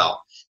in as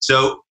well.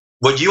 So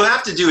what you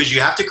have to do is you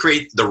have to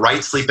create the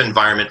right sleep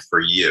environment for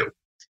you.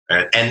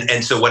 Right?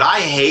 And so what I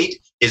hate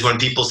is when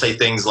people say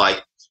things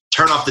like,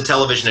 turn off the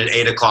television at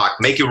 8 o'clock,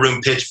 make your room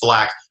pitch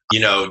black,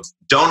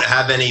 don't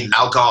have any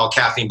alcohol,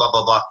 caffeine, blah,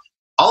 blah, blah.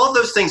 All of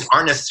those things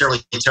aren't necessarily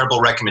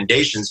terrible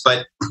recommendations,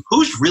 but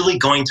who's really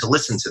going to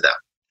listen to them?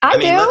 I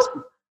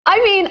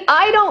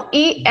don't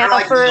eat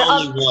after.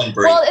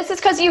 Well, it's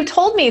just because you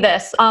told me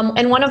this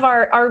in one of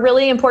our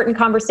really important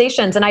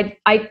conversations. And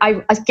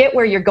I get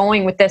where you're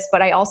going with this,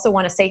 but I also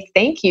want to say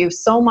thank you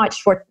so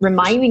much for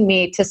reminding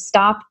me to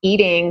stop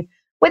eating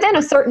within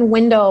a certain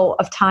window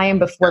of time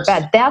before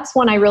bed. That's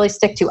when I really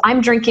stick to.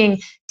 I'm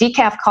drinking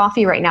decaf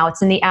coffee right now. It's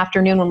in the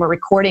afternoon when we're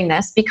recording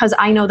this, because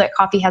I know that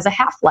coffee has a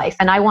half-life,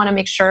 and I want to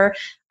make sure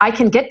I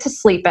can get to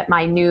sleep at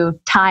my new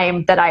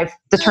time that I've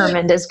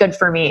determined is good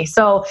for me.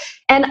 So,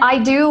 and I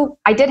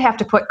did have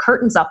to put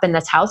curtains up in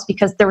this house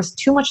because there was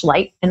too much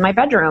light in my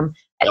bedroom.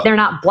 They're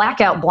not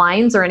blackout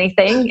blinds or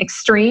anything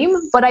extreme,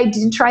 but I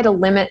did try to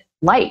limit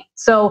light.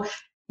 So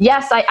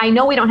yes, I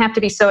know we don't have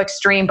to be so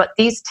extreme, but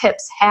these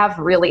tips have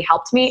really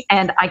helped me,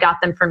 and I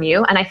got them from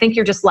you. And I think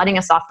you're just letting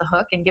us off the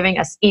hook and giving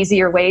us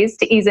easier ways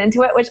to ease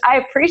into it, which I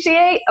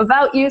appreciate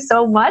about you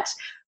so much.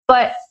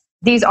 But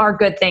these are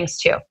good things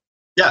too.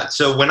 Yeah.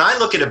 So when I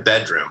look at a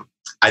bedroom,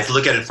 I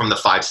look at it from the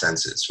 5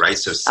 senses, right?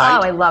 So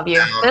sight, I love you.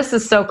 Sound, this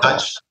is so cool.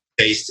 Touch,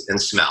 taste,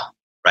 and smell,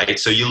 right?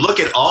 So you look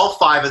at all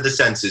 5 of the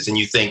senses and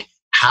you think,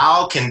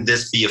 how can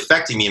this be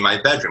affecting me in my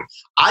bedroom?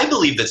 I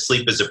believe that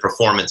sleep is a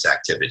performance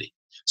activity.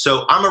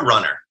 So I'm a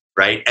runner,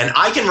 right? And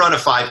I can run a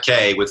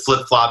 5K with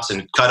flip-flops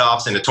and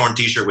cutoffs and a torn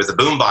t-shirt with a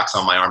boombox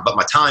on my arm, but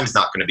my time's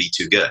not going to be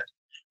too good,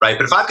 right?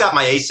 But if I've got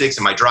my Asics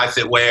and my dry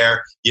fit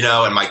wear,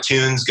 and my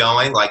tunes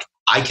going, like,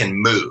 I can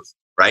move,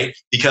 right?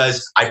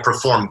 Because I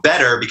perform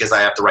better because I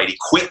have the right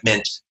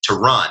equipment to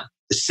run.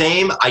 The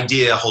same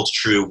idea holds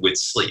true with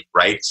sleep,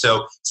 right?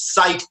 So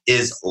sight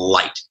is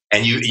light.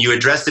 And you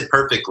addressed it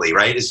perfectly,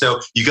 right? So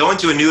you go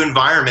into a new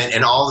environment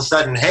and all of a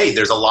sudden, hey,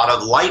 there's a lot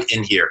of light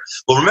in here.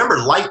 Well, remember,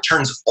 light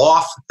turns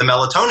off the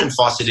melatonin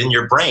faucet in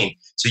your brain.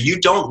 So you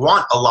don't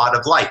want a lot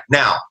of light.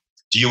 Now,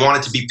 do you want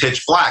it to be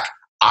pitch black?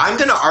 I'm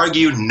going to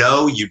argue,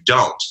 no, you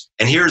don't.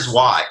 And here's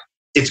why.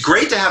 It's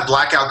great to have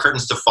blackout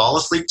curtains to fall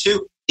asleep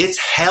to. It's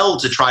hell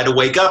to try to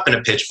wake up in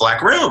a pitch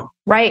black room.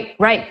 Right.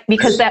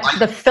 Because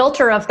the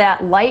filter of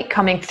that light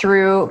coming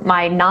through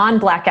my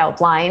non-blackout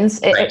blinds,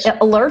 it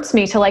alerts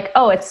me to like,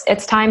 oh,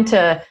 it's time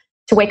to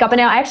wake up. And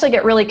now I actually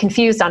get really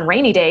confused on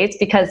rainy days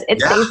because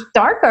it stays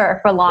darker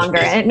for longer,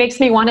 and it makes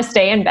me want to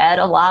stay in bed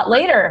a lot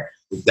later.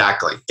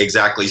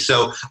 Exactly.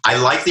 So I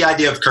like the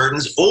idea of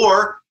curtains,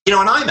 or, an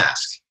eye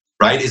mask,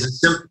 right?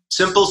 Is a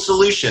simple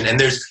solution. And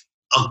there's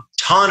a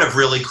ton of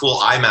really cool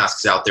eye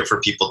masks out there for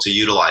people to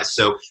utilize.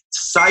 So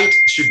sight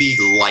should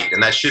be light,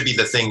 and that should be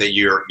the thing that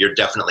you're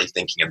definitely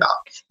thinking about.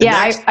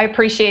 I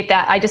appreciate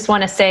that. I just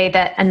want to say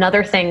that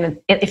another thing,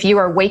 if you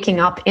are waking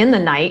up in the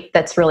night,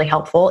 that's really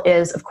helpful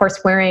is, of course,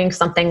 wearing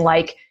something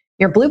like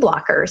your blue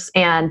blockers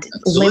and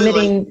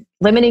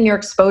limiting your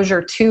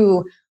exposure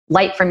to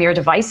light from your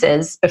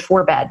devices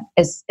before bed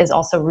is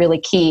also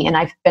really key. And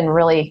I've been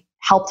really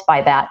helped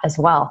by that as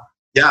well.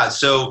 Yeah,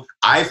 so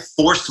I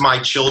forced my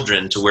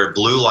children to wear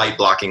blue light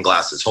blocking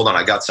glasses. Hold on,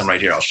 I got some right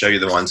here. I'll show you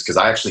the ones because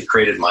I actually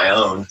created my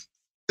own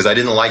because I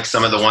didn't like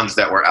some of the ones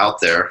that were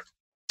out there.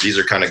 These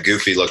are kind of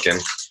goofy looking.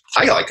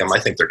 I like them. I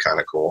think they're kind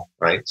of cool,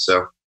 right?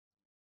 So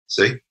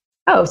See?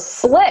 Oh,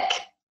 slick.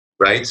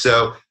 Right?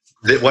 So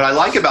what I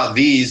like about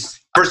these,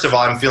 first of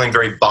all, I'm feeling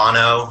very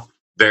Bono,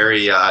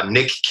 very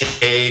Nick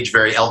Cage,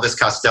 very Elvis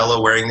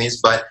Costello wearing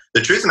these. But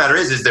the truth of the matter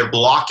is they're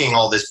blocking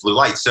all this blue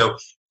light. So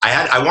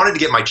I wanted to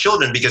get my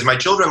children, because my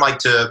children like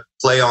to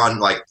play on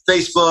like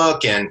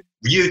Facebook and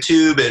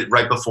YouTube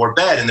right before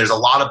bed. And there's a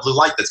lot of blue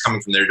light that's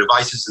coming from their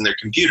devices and their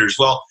computers.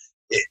 Well,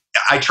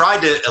 I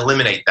tried to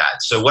eliminate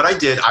that. So what I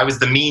did, I was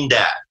the mean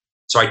dad.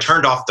 So I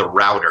turned off the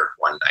router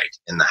one night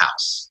in the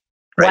house.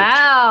 Right?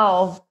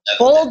 Wow.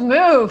 Bold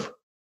move.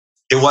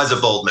 It was a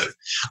bold move.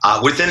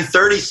 Within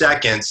 30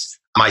 seconds,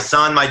 my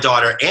son, my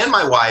daughter, and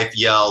my wife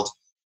yelled,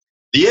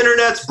 "The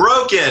internet's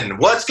broken.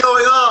 What's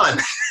going on?"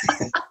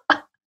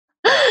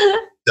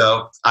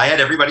 So I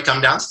had everybody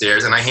come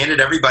downstairs, and I handed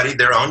everybody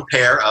their own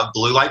pair of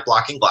blue light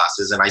blocking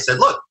glasses. And I said,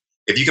 look,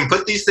 if you can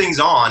put these things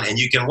on and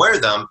you can wear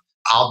them,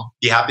 I'll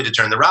be happy to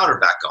turn the router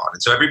back on.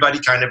 And so everybody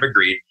kind of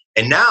agreed.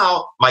 And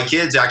now my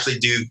kids actually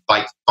do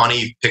like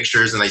funny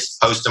pictures, and they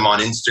post them on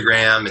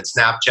Instagram and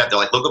Snapchat. They're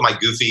like, look what my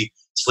goofy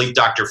sleep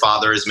doctor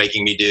father is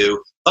making me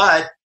do.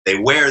 But they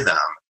wear them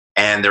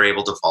and they're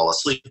able to fall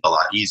asleep a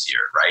lot easier,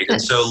 right?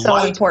 That's and so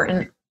light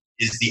important.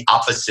 Is the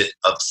opposite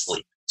of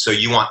sleep. So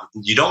you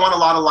don't want a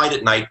lot of light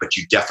at night, but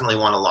you definitely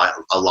want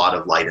a lot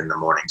of light in the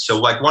morning. So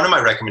like one of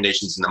my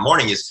recommendations in the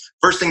morning is,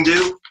 first thing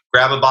do,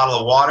 grab a bottle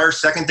of water.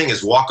 Second thing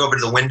is walk over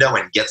to the window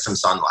and get some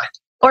sunlight.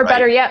 Or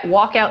better yet,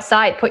 walk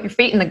outside, put your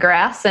feet in the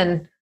grass,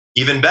 and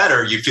even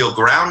better, you feel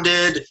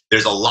grounded.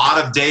 There's a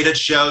lot of data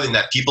showing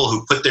that people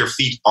who put their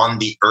feet on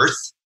the earth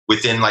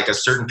within like a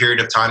certain period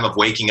of time of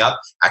waking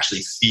up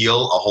actually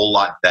feel a whole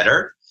lot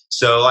better.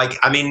 So like,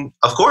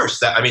 of course,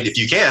 if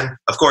you can,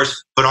 of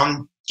course,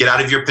 get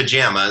out of your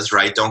pajamas,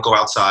 right? Don't go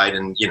outside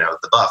and,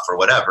 the buff or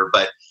whatever.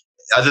 But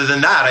other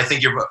than that, I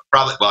think you're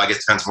probably, well, I guess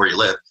it depends on where you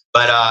live.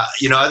 But,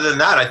 other than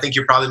that, I think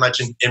you're probably much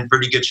in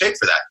pretty good shape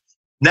for that.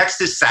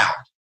 Next is sound.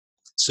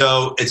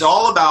 So it's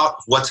all about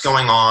what's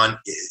going on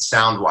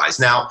sound-wise.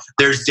 Now,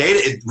 there's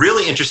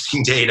really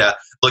interesting data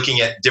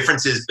looking at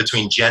differences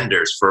between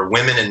genders for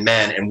women and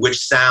men and which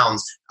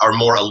sounds are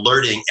more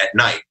alerting at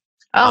night.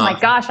 Oh my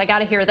gosh, I got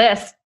to hear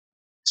this.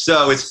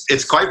 So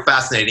it's quite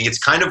fascinating. It's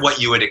kind of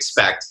what you would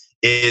expect,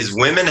 is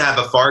women have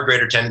a far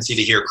greater tendency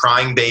to hear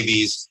crying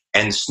babies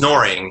and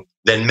snoring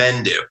than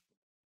men do.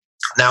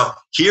 Now,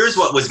 here's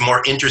what was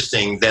more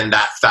interesting than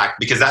that fact,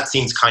 because that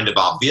seems kind of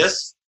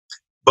obvious.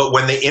 But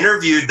when they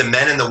interviewed the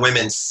men and the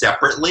women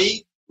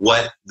separately,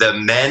 what the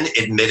men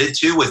admitted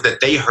to was that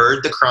they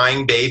heard the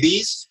crying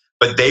babies,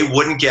 but they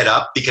wouldn't get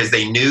up because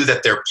they knew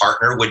that their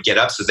partner would get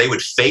up. So they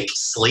would fake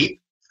sleep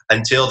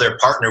until their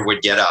partner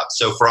would get up.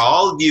 So for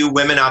all of you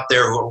women out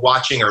there who are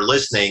watching or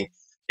listening,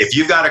 if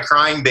you've got a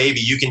crying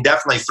baby, you can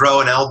definitely throw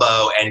an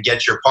elbow and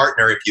get your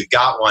partner, if you've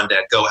got one,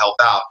 to go help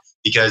out,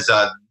 because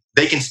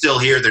they can still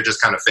hear. They're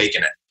just kind of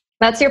faking it.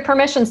 That's your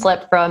permission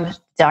slip from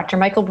Dr.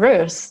 Michael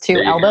Breus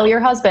to elbow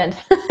your husband.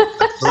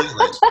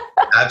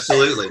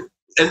 Absolutely.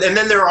 And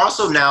then there are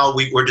also now,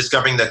 we're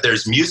discovering that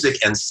there's music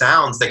and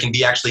sounds that can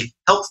be actually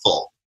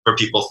helpful for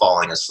people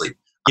falling asleep.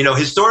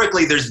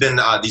 Historically, there's been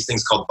these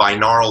things called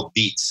binaural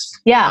beats.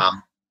 Yeah.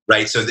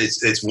 Right. So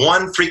it's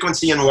one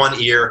frequency in one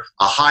ear,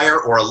 a higher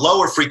or a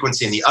lower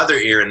frequency in the other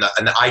ear. And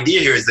the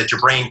idea here is that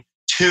your brain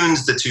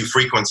tunes the two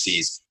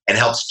frequencies and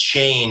helps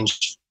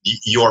change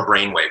your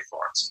brainwave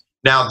forms.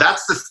 Now,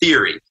 that's the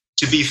theory.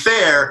 To be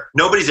fair,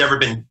 nobody's ever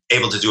been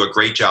able to do a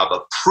great job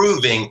of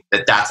proving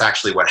that that's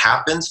actually what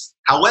happens.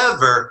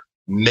 However,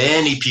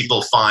 many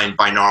people find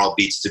binaural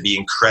beats to be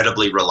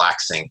incredibly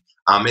relaxing.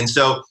 And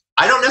so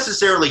I don't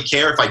necessarily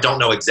care if I don't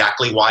know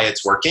exactly why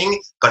it's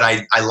working, but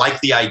I like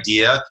the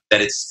idea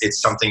that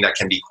it's something that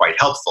can be quite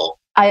helpful.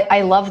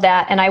 I love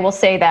that. And I will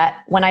say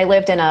that when I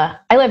live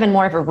in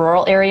more of a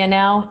rural area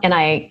now, and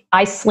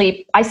I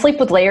sleep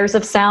with layers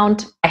of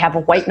sound. I have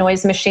a white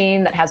noise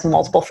machine that has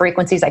multiple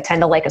frequencies. I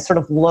tend to like a sort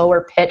of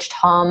lower pitched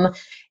hum,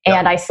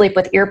 and I sleep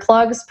with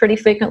earplugs pretty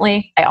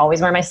frequently. I always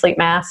wear my sleep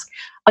mask,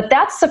 but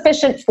that's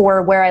sufficient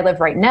for where I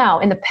live right now.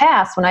 In the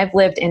past, when I've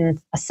lived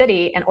in a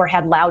city or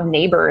had loud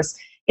neighbors,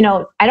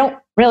 I don't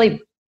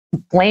really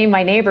blame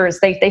my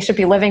neighbors. They should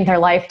be living their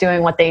life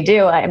doing what they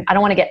do. I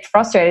don't want to get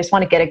frustrated. I just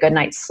want to get a good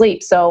night's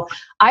sleep. So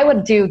I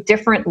would do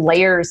different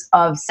layers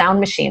of sound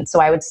machines.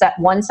 So I would set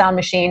one sound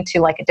machine to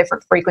like a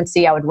different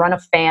frequency. I would run a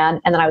fan,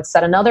 and then I would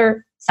set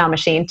another sound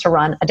machine to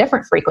run a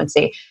different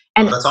frequency.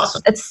 And that's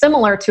awesome. It's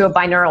similar to a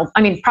binaural.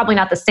 Probably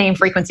not the same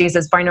frequencies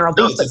as binaural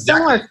beats, but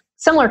exactly.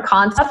 similar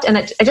concept. And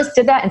I just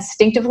did that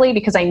instinctively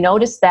because I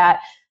noticed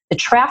that the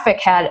traffic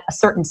had a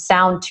certain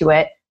sound to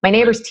it. My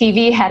neighbor's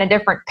TV had a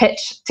different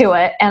pitch to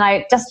it. And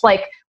I just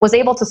was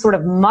able to sort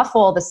of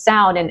muffle the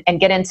sound and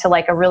get into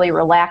like a really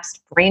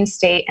relaxed brain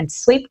state and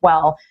sleep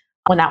well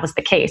when that was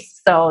the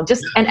case. So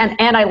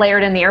and I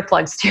layered in the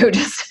earplugs too,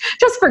 just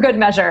for good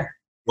measure.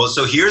 Well,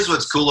 so here's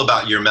what's cool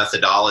about your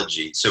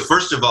methodology. So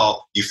first of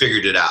all, you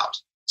figured it out.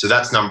 So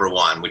that's number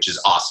one, which is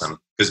awesome,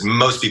 because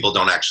most people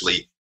don't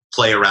actually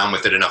play around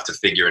with it enough to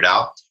figure it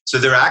out. So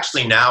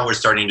we're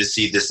starting to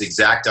see this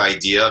exact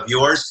idea of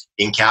yours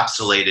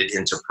encapsulated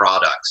into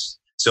products.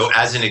 So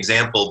as an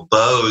example,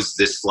 Bose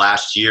this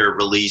last year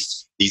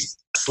released these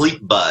sleep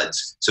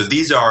buds. So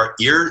these are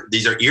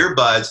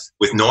earbuds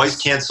with noise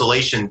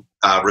cancellation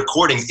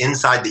recordings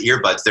inside the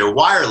earbuds. They're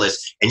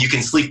wireless, and you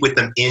can sleep with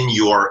them in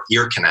your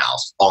ear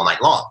canals all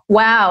night long.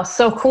 Wow,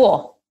 so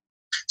cool.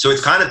 So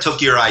it's kind of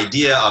took your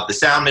idea of the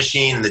sound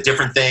machine and the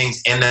different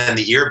things, and then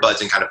the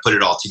earbuds, and kind of put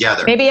it all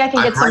together. Maybe I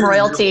can get some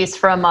royalties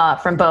from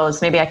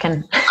Bose. Maybe I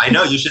can. I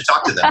know, you should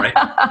talk to them,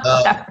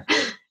 right?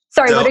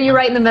 Sorry, what are you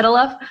right in the middle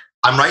of?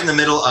 I'm right in the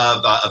middle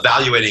of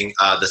evaluating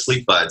the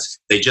sleep buds.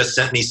 They just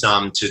sent me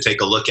some to take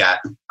a look at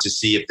to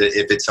see if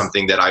it's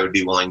something that I would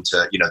be willing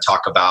to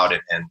talk about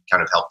and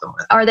kind of help them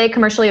with. Are they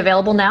commercially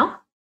available now?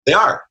 They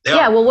are.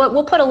 Yeah, well,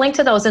 we'll put a link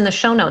to those in the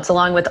show notes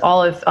along with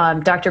all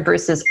of Dr.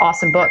 Breus's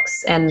awesome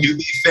books. And to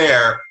be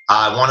fair,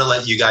 I want to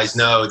let you guys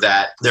know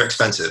that they're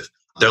expensive.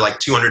 They're like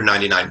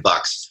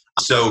 $299.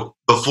 So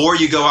before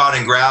you go out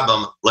and grab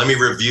them, let me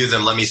review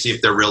them. Let me see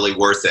if they're really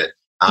worth it.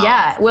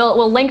 Yeah,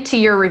 we'll link to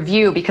your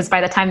review, because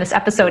by the time this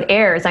episode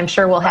airs, I'm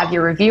sure we'll have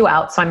your review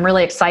out. So I'm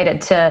really excited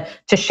to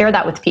share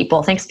that with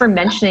people. Thanks for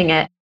mentioning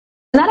it.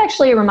 And that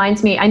actually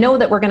reminds me, I know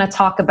that we're going to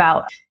talk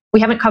about, we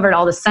haven't covered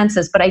all the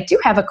senses, but I do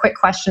have a quick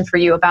question for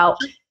you about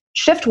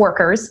shift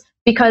workers,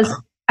 because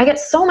I get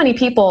so many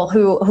people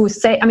who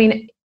say, I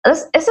mean,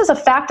 this is a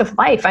fact of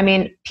life. I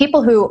mean,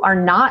 people who are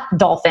not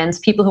dolphins,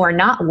 people who are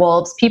not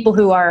wolves, people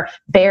who are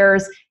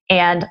bears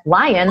and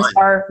lions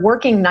are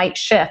working night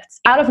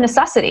shifts out of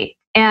necessity.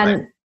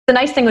 And the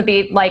nice thing would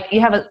be, like,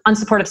 you have an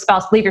unsupportive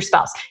spouse, leave your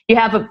spouse. You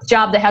have a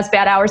job that has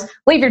bad hours,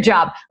 leave your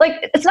job.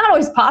 Like, it's not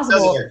always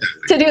possible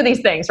to do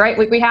these things, right?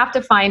 We have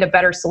to find a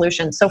better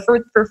solution. So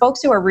for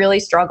folks who are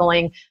really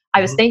struggling, I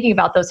was thinking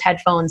about those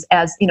headphones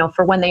as,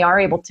 for when they are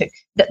able to,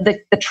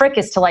 the trick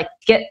is to, like,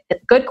 get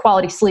good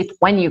quality sleep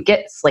when you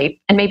get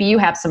sleep. And maybe you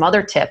have some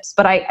other tips,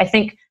 but I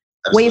think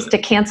ways to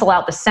cancel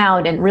out the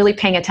sound and really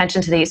paying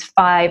attention to these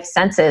 5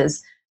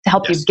 senses to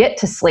help you get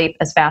to sleep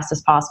as fast as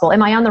possible.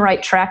 Am I on the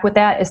right track with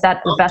that? Is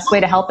that the best way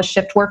to help a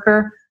shift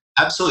worker?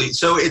 Absolutely.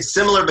 So it's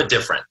similar but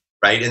different,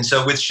 right? And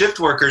so with shift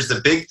workers,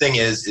 the big thing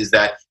is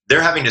that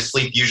they're having to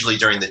sleep usually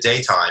during the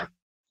daytime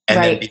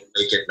and then be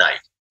awake at night.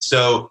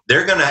 So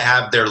they're going to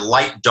have their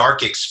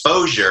light-dark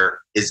exposure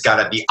is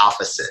got to be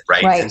opposite,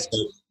 right? And so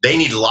they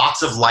need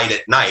lots of light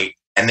at night,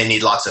 and they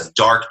need lots of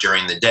dark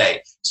during the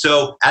day.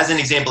 So as an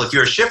example, if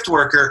you're a shift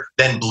worker,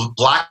 then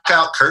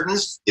blackout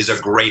curtains is a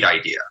great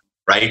idea.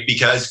 Right?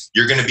 Because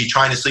you're going to be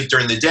trying to sleep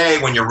during the day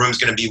when your room's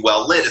going to be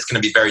well lit. It's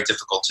going to be very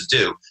difficult to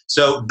do.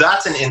 So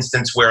that's an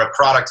instance where a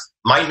product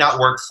might not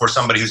work for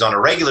somebody who's on a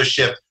regular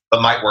shift,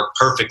 but might work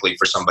perfectly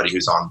for somebody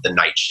who's on the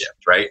night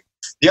shift, right?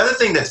 The other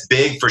thing that's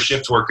big for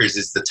shift workers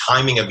is the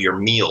timing of your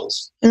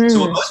meals. So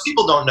what most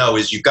people don't know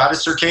is you've got a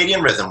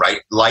circadian rhythm,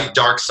 right? Light,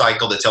 dark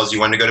cycle that tells you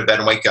when to go to bed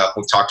and wake up.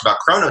 We've talked about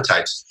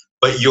chronotypes,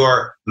 but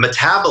your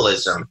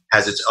metabolism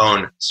has its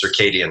own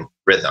circadian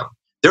rhythm.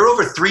 There are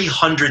over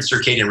 300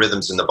 circadian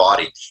rhythms in the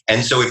body.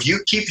 And so if you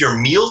keep your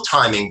meal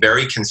timing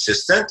very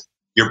consistent,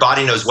 your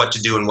body knows what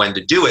to do and when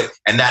to do it.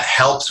 And that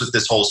helps with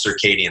this whole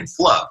circadian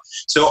flow.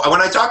 So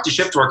when I talk to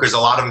shift workers, a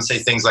lot of them say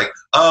things like,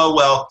 oh,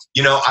 well,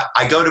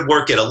 I go to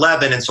work at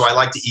 11. And so I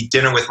like to eat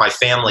dinner with my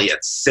family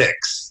at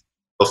 6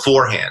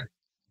 beforehand.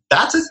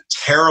 That's a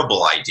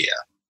terrible idea.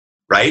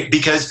 Right?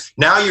 Because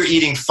now you're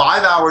eating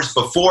 5 hours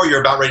before you're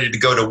about ready to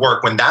go to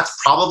work, when that's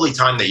probably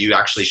time that you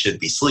actually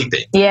should be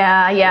sleeping.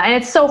 Yeah. And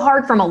it's so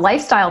hard from a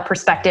lifestyle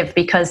perspective,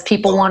 because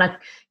people want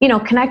to,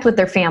 connect with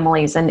their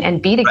families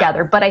and be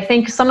together. But I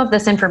think some of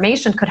this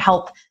information could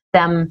help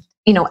them,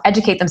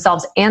 educate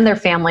themselves and their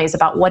families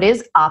about what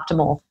is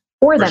optimal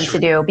for them to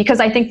do. Because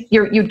I think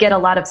you'd get a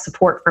lot of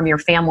support from your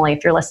family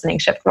if you're listening,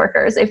 shift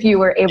workers, if you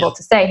were able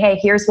to say, hey,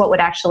 here's what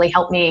would actually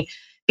help me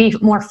be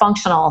more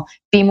functional,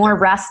 be more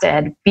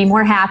rested, be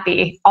more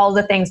happy, all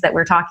the things that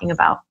we're talking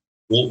about.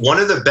 Well, one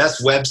of the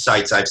best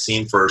websites I've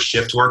seen for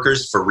shift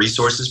workers, for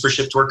resources for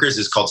shift workers,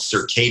 is called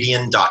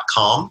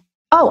circadian.com.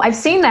 Oh, I've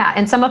seen that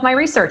in some of my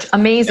research.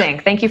 Amazing.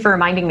 Yeah. Thank you for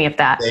reminding me of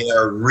that. They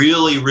are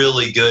really,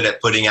 really good at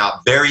putting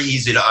out very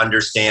easy to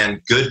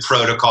understand, good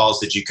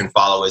protocols that you can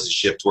follow as a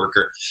shift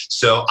worker.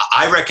 So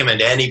I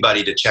recommend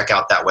anybody to check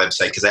out that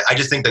website, because I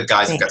just think the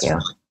guys have got some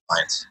really good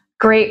clients.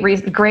 Great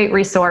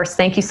resource.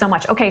 Thank you so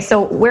much. Okay,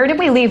 so where did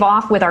we leave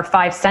off with our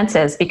 5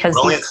 senses? Because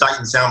we're only at sight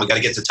and sound. We got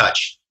to get to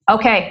touch.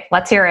 Okay,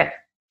 let's hear it.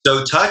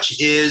 So touch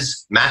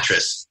is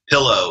mattress,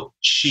 pillow,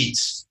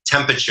 sheets,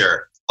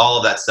 temperature, all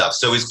of that stuff.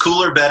 So is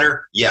cooler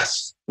better?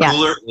 Yes. Yeah.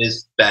 Cooler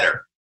is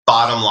better.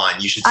 Bottom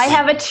line, you should I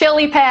have a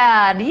chili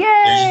pad. Yay!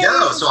 There you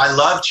go. So I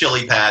love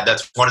chili pad.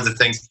 That's one of the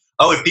things.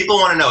 Oh, if people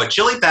want to know, a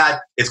chili pad,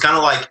 it's kind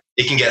of like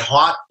it can get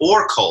hot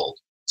or cold.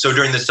 So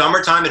during the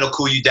summertime, it'll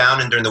cool you down,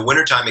 and during the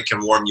wintertime, it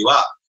can warm you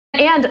up.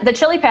 And the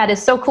chili pad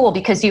is so cool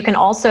because you can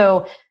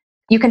also,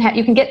 you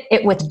can get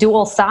it with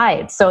dual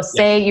sides. So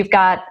say you've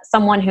got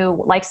someone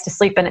who likes to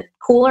sleep in it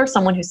cooler,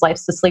 someone who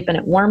likes to sleep in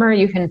it warmer.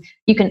 You can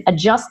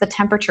adjust the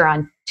temperature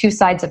on 2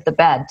 sides of the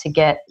bed to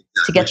get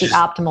the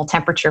optimal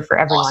temperature for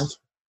everyone. Awesome.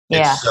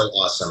 Yeah. It's so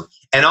awesome.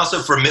 And also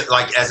for,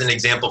 like, as an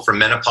example, for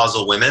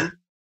menopausal women,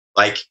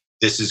 like,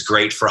 This is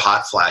great for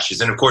hot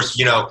flashes. And of course,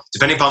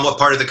 depending upon what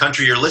part of the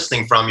country you're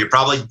listening from, you're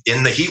probably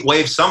in the heat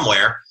wave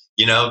somewhere.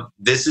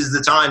 This is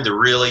the time to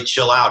really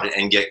chill out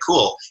and get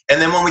cool.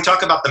 And then when we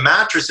talk about the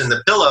mattress and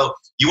the pillow,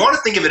 you want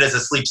to think of it as a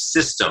sleep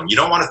system. You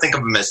don't want to think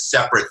of them as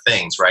separate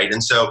things, right?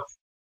 And so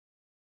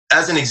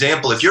as an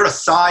example, if you're a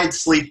side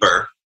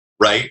sleeper,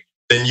 right,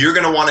 then you're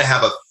going to want to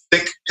have a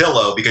thick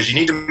pillow because you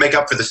need to make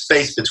up for the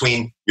space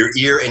between your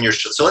ear and your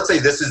so let's say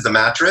this is the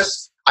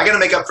mattress. I got to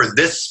make up for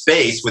this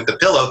space with the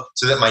pillow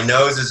so that my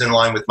nose is in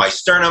line with my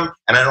sternum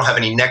and I don't have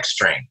any neck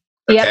strain.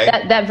 Okay?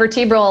 Yeah, that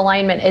vertebral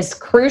alignment is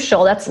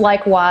crucial. That's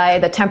like why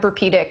the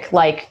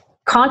Tempur-Pedic,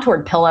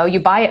 contoured pillow, you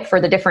buy it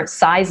for the different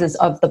sizes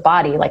of the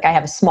body. Like I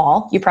have a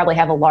small, you probably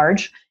have a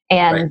large,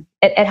 and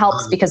right. it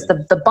helps because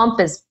the bump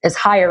is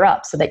higher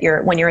up so that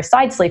when you're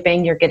side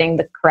sleeping, you're getting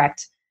the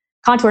correct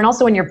contour. And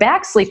also when you're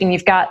back sleeping,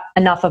 you've got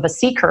enough of a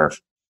C curve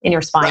in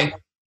your spine. Right.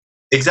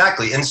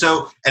 Exactly. And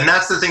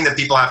that's the thing that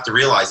people have to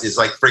realize is,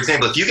 like, for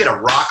example, if you get a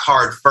rock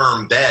hard,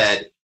 firm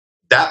bed,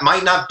 that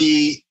might not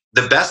be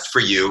the best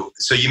for you.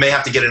 So you may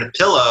have to get in a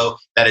pillow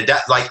that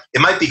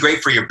it might be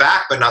great for your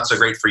back, but not so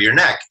great for your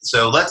neck.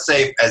 So let's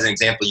say, as an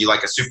example, you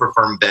like a super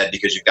firm bed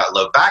because you've got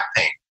low back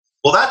pain.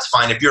 Well, that's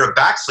fine. If you're a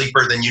back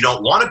sleeper, then you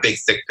don't want a big,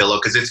 thick pillow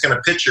because it's going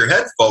to pitch your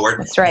head forward.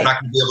 That's right. You're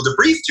not going to be able to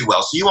breathe too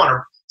well. So you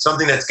want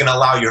something that's going to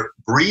allow your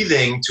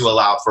breathing to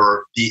allow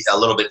for a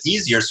little bit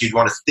easier. So you'd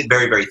want a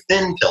very, very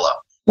thin pillow.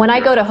 When I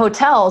go to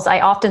hotels, I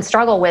often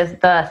struggle with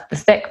the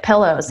thick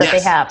pillows that they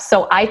have.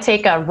 So I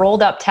take a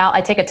rolled up towel. I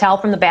take a towel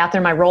from the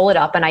bathroom, I roll it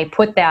up, and I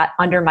put that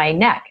under my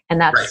neck.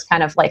 And that's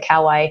kind of like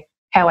how I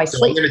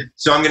sleep.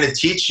 I'm going to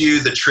teach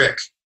you the trick,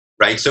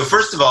 right? So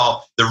first of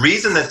all, the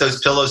reason that those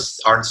pillows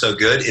aren't so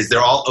good is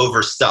they're all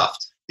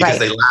overstuffed because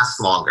they last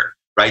longer,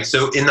 right?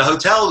 So in the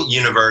hotel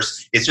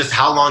universe, it's just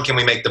how long can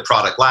we make the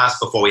product last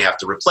before we have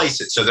to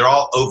replace it? So they're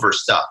all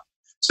overstuffed.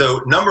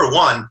 So number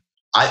one,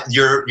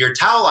 your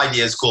towel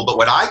idea is cool, but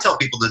what I tell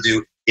people to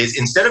do is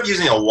instead of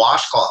using a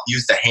washcloth,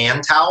 use the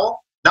hand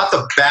towel, not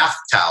the bath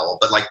towel,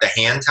 but like the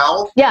hand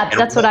towel. Yeah,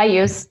 that's what I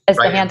use as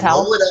the hand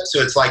towel. Roll it up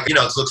so it's like, it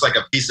looks like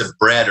a piece of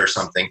bread or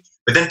something,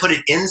 but then put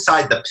it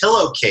inside the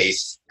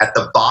pillowcase at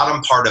the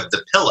bottom part of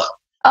the pillow.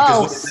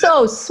 Oh,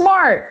 so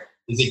smart.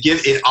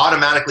 It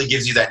automatically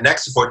gives you that neck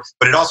support,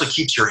 but it also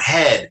keeps your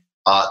head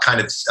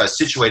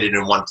situated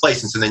in one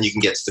place, and so then you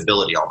can get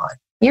stability all night.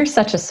 You're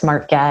such a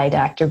smart guy,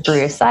 Dr.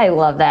 Breus. I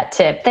love that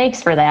tip.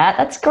 Thanks for that.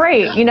 That's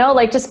great.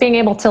 Yeah. Just being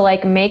able to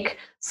make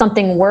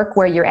something work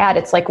where you're at.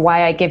 It's like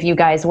why I give you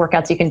guys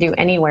workouts you can do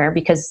anywhere,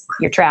 because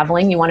you're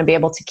traveling. You want to be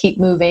able to keep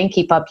moving,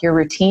 keep up your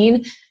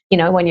routine.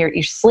 When your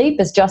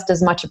sleep is just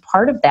as much a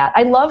part of that.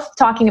 I love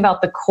talking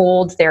about the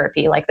cold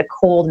therapy, like the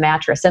cold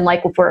mattress. And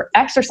if we're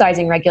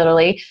exercising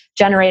regularly,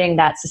 generating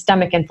that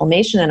systemic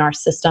inflammation in our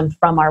system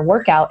from our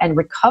workout and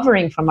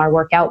recovering from our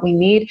workout,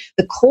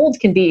 the cold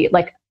can be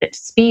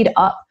speed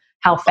up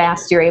how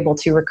fast you're able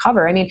to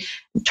recover. I mean,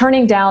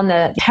 turning down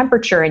the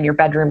temperature in your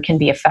bedroom can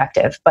be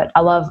effective, but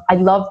I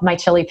love my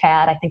chili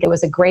pad. I think it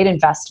was a great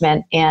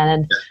investment,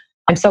 and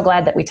I'm so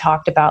glad that we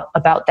talked about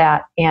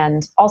that.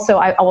 And also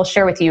I will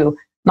share with you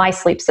my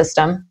sleep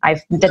system. I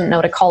didn't know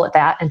to call it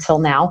that until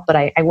now, but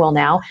I will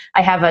now.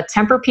 I have a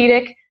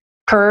Tempur-Pedic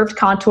curved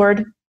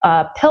contoured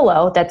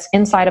pillow that's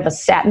inside of a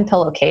satin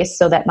pillowcase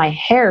so that my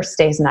hair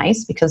stays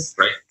nice, because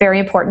very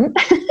important.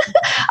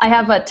 I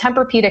have a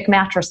Tempur-Pedic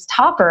mattress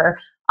topper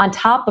on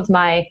top of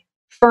my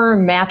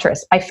firm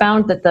mattress. I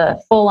found that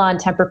the full-on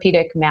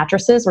Tempur-Pedic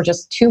mattresses were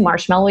just too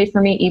marshmallowy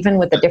for me, even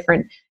with the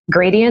different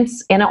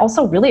gradients, and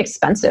also really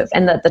expensive.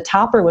 And the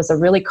topper was a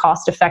really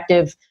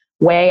cost-effective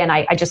way, and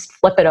I just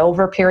flip it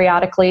over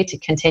periodically to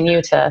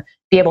continue to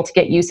be able to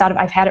get use out of it.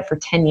 I've had it for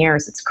 10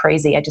 years. It's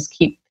crazy. I just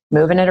keep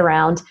moving it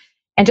around,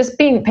 and just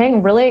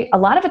paying really a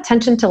lot of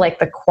attention to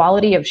the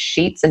quality of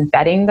sheets and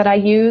bedding that I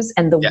use,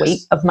 and the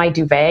weight of my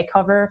duvet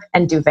cover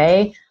and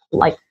duvet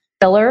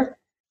filler,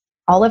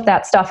 all of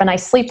that stuff. And I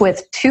sleep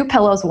with 2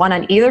 pillows, one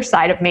on either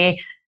side of me,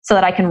 so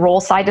that I can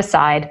roll side to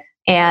side,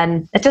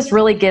 and it just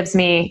really gives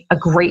me a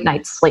great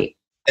night's sleep.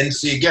 And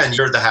see, again,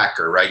 you're the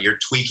hacker, right? You're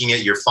tweaking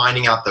it. You're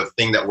finding out the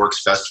thing that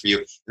works best for you.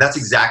 And that's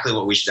exactly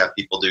what we should have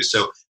people do.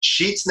 So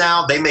sheets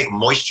now, they make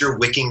moisture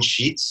wicking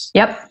sheets.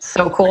 Yep.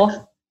 So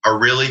cool. Are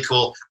really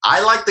cool.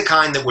 I like the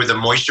kind where the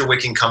moisture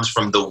wicking comes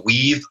from the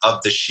weave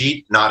of the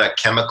sheet, not a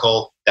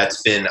chemical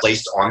that's been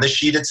placed on the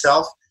sheet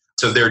itself.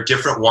 So there are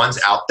different ones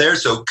out there.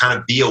 So kind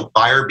of be a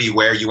buyer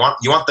beware. You want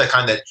the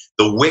kind that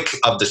the wick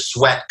of the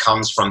sweat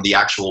comes from the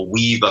actual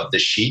weave of the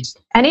sheet.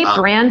 Any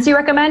brands you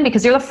recommend?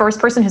 Because you're the first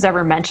person who's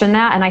ever mentioned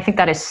that. And I think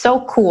that is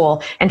so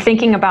cool. And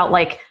thinking about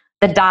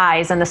the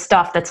dyes and the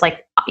stuff that's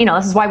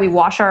this is why we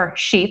wash our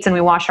sheets and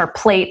we wash our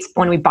plates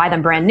when we buy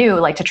them brand new,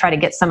 to try to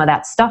get some of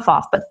that stuff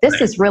off. But this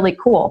is really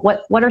cool.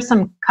 What are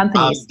some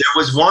companies? There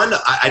was one,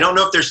 I don't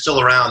know if they're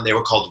still around. They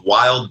were called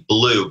Wild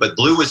Blue, but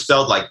blue was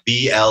spelled like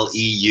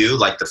BLEU,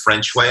 like the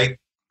French way.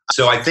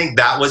 So I think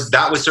that was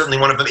certainly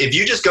one of them. If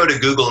you just go to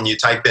Google and you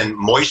type in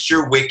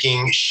moisture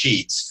wicking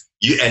sheets,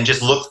 and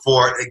just look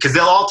for, because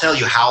they'll all tell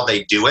you how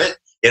they do it.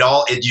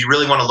 You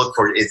really want to look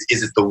for, is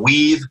it the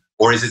weave,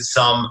 or is it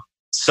some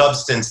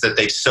substance that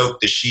they've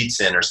soaked the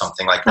sheets in or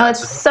something like that. Oh,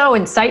 it's so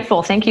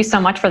insightful. Thank you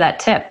so much for that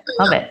tip.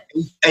 Love it.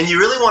 And you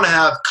really want to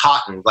have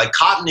cotton. Like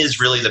cotton is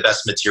really the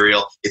best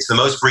material. It's the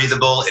most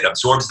breathable. It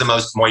absorbs the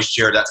most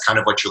moisture. That's kind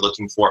of what you're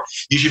looking for.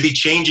 You should be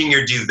changing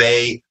your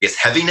duvet,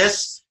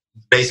 heaviness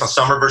based on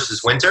summer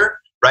versus winter,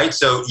 right?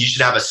 So you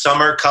should have a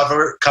summer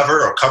cover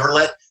or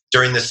coverlet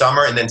during the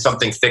summer and then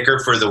something thicker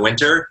for the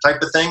winter type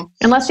of thing.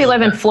 Unless you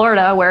live in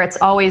Florida where it's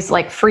always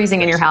like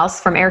freezing in your house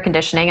from air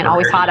conditioning and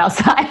always hot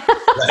outside.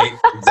 Right,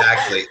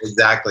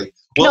 exactly.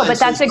 Well, no, but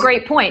that's a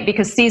great point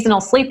because seasonal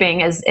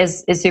sleeping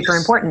is super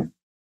important.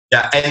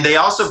 Yeah, and they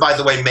also, by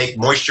the way, make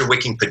moisture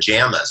wicking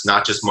pajamas,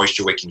 not just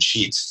moisture wicking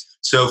sheets.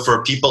 So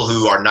for people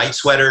who are night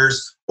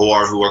sweaters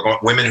or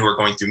women who are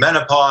going through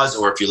menopause,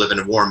 or if you live in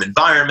a warm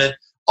environment,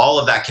 all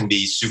of that can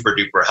be super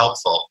duper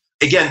helpful.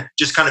 Again,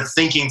 just kind of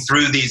thinking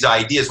through these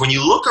ideas. When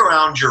you look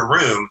around your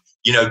room,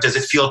 does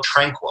it feel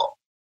tranquil?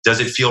 Does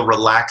it feel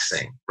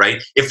relaxing,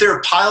 right? If there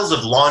are piles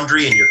of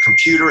laundry and your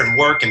computer and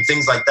work and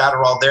things like that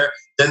are all there,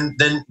 then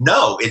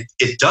no,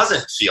 it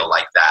doesn't feel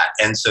like that.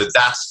 And so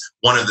that's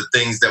one of the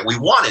things that we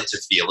want it to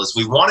feel, is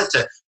we want it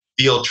to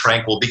feel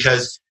tranquil,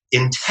 because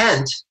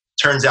intent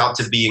turns out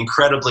to be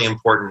incredibly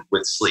important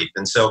with sleep.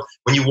 And so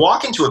when you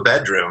walk into a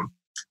bedroom,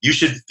 you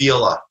should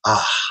feel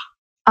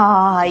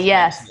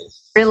yes.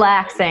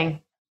 Relaxing.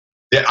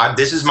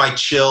 This is my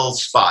chill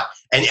spot.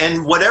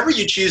 And whatever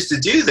you choose to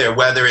do there,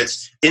 whether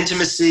it's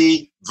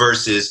intimacy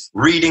versus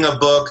reading a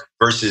book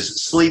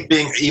versus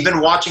sleeping, even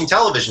watching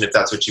television, if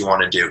that's what you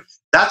want to do,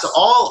 that's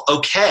all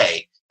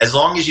okay, as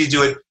long as you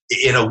do it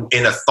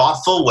in a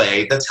thoughtful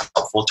way that's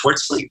helpful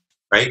towards sleep,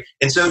 right?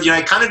 And so,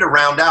 kind of to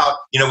round out,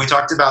 we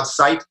talked about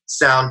sight,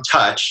 sound,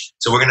 touch.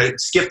 So we're going to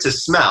skip to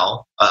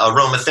smell,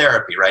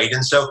 aromatherapy, right?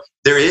 And so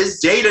there is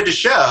data to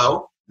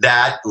show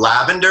that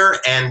lavender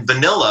and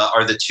vanilla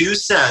are the two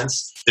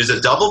scents. There's a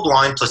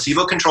double-blind,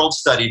 placebo-controlled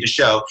study to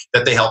show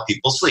that they help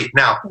people sleep.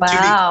 Now, wow. To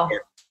be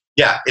clear,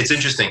 yeah, it's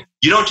interesting.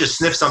 You don't just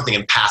sniff something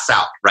and pass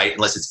out, right?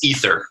 Unless it's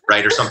ether,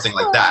 right? Or something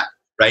like that,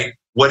 right?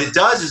 What it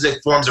does is it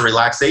forms a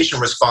relaxation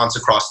response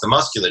across the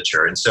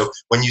musculature. And so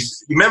when you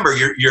remember,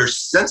 your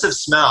sense of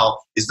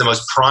smell is the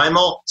most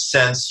primal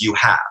sense you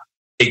have.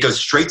 It goes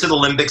straight to the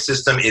limbic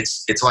system.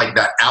 It's like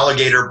that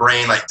alligator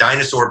brain, like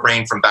dinosaur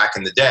brain from back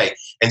in the day.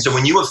 And so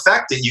when you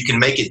affect it, you can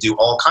make it do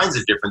all kinds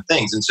of different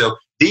things. And so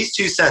these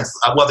two scents,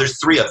 there's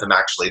three of them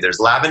actually. There's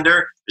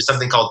lavender, there's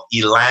something called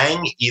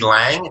ylang,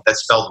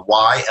 that's spelled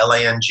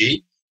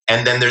Y-L-A-N-G.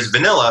 And then there's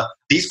vanilla.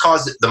 These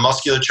cause the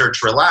musculature to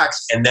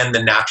relax, and then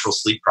the natural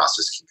sleep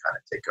process can kind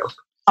of take over.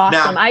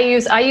 Awesome. Now,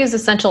 I use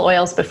essential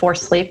oils before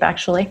sleep,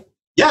 actually.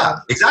 Yeah,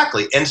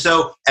 exactly. And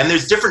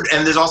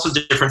there's also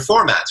different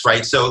formats,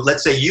 right? So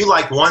let's say you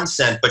like one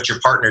scent, but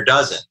your partner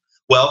doesn't.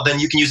 Well, then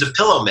you can use a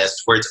pillow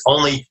mist where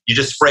you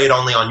just spray it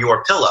only on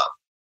your pillow,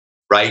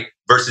 right?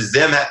 Versus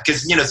them,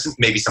 because,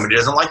 maybe somebody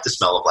doesn't like the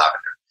smell of lavender.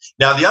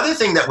 Now, the other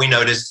thing that we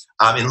noticed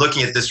in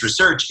looking at this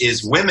research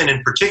is women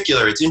in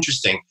particular. It's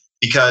interesting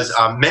because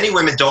many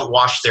women don't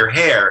wash their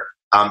hair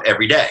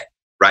every day,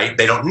 right?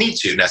 They don't need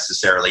to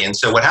necessarily. And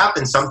so what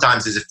happens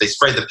sometimes is if they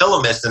spray the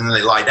pillow mist and then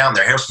they lie down,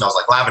 their hair smells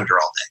like lavender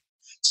all day.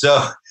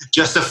 So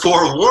just a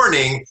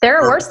forewarning. There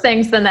are worse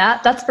things than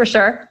that, that's for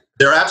sure.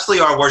 There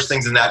absolutely are worse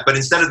things than that. But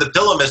instead of the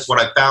pillow mist, what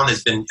I found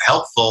has been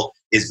helpful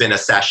has been a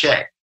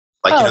sachet.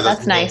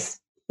 That's nice.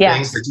 Yeah.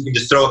 Things that you can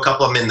just throw a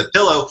couple of them in the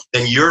pillow,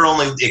 then you're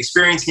only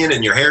experiencing it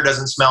and your hair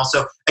doesn't smell.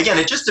 So again,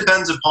 it just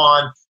depends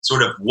upon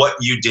sort of what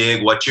you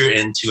dig, what you're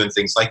into, and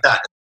things like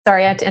that.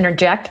 Sorry, I had to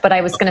interject, but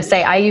I was going to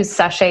say I use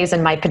sachets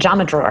in my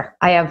pajama drawer.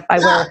 I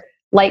wear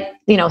light,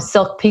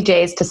 silk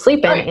PJs to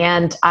sleep in,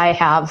 and I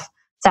have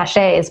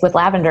sachets with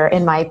lavender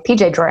in my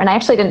PJ drawer. And I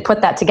actually didn't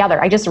put that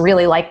together. I just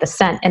really like the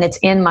scent, and it's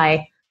in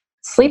my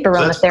sleep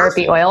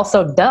aromatherapy oil.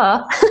 So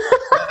duh.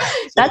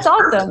 That's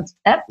awesome.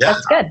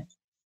 That's good.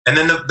 And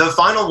then the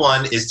final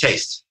one is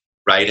taste,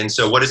 right? And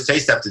so what does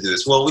taste have to do with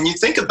this? Well, when you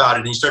think about it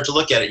and you start to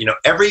look at it,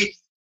 every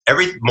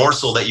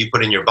morsel that you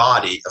put in your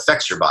body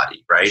affects your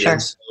body, right? Sure.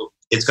 And so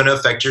it's going to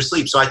affect your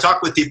sleep. So I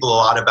talk with people a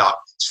lot about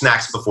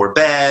snacks before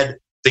bed,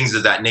 things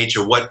of that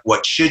nature.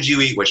 What should you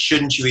eat? What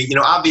shouldn't you eat?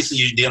 Obviously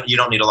you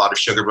don't need a lot of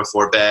sugar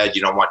before bed.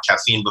 You don't want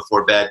caffeine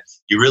before bed.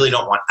 You really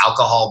don't want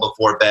alcohol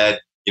before bed.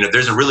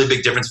 There's a really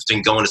big difference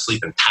between going to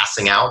sleep and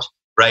passing out,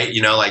 right?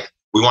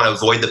 We want to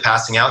avoid the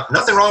passing out.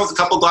 Nothing wrong with a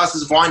couple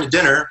glasses of wine at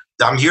dinner.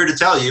 I'm here to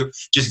tell you,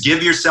 just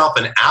give yourself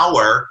an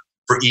hour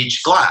for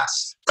each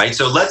glass, right?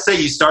 So let's say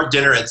you start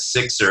dinner at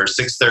 6 or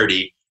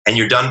 6:30 and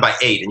you're done by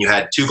 8 and you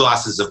had 2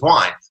 glasses of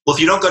wine. Well, if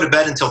you don't go to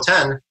bed until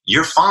 10,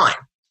 you're fine.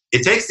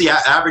 It takes the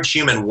average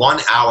human 1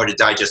 hour to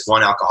digest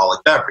one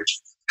alcoholic beverage.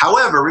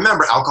 However,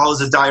 remember, alcohol is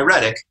a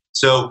diuretic.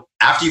 So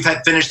after you've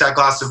finished that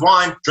glass of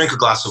wine, drink a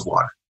glass of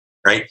water,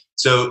 right?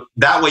 So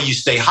that way you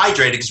stay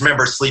hydrated, because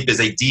remember, sleep is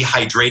a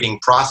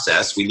dehydrating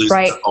process. We lose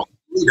a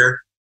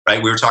liter,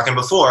 right? We were talking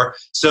before.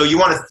 So you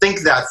want to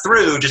think that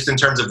through just in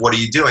terms of what are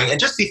you doing, and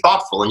just be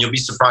thoughtful, and you'll be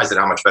surprised at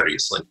how much better you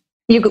sleep.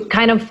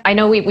 I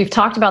know we've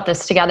talked about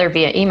this together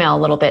via email a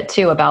little bit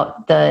too,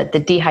 about the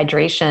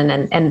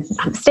dehydration and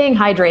staying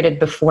hydrated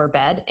before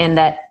bed, and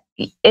that,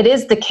 it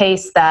is the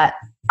case that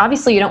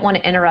obviously you don't want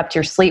to interrupt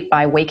your sleep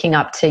by waking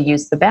up to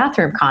use the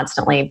bathroom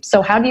constantly.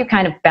 So how do you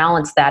kind of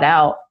balance that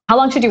out? How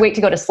long should you wait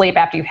to go to sleep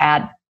after you've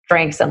had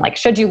drinks? And like,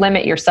 should you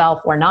limit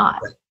yourself or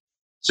not?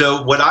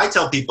 So what I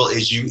tell people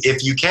is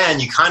if you can,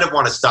 you kind of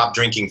want to stop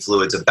drinking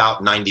fluids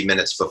about 90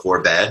 minutes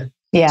before bed.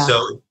 Yeah.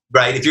 So,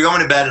 right, if you're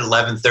going to bed at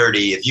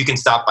 11:30, if you can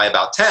stop by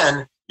about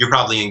 10, you're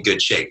probably in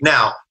good shape.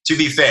 Now, to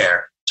be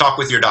fair, talk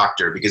with your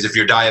doctor, because if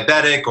you're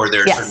diabetic or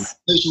there are certain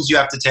medications you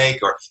have to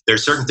take, or there are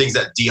certain things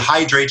that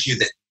dehydrate you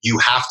that you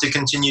have to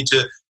continue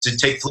to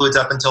take fluids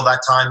up until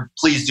that time,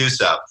 please do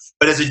so.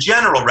 But as a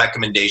general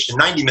recommendation,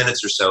 90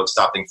 minutes or so of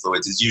stopping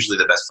fluids is usually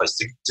the best place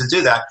to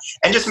do that.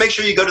 And just make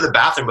sure you go to the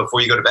bathroom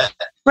before you go to bed.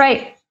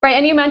 Right. Right.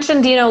 And you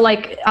mentioned,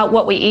 like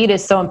what we eat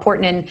is so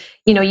important. And,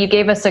 you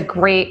gave us a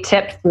great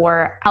tip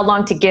for how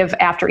long to give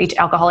after each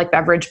alcoholic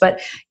beverage. But,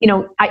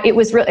 it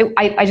was really,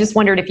 I just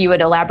wondered if you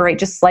would elaborate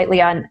just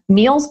slightly on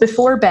meals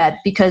before bed,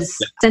 because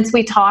since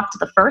we talked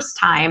the first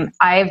time,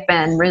 I've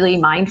been really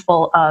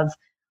mindful of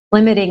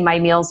limiting my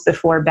meals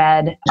before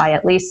bed by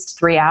at least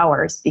 3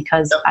 hours,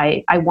 because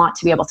I want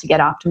to be able to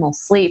get optimal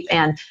sleep.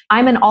 And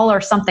I'm an all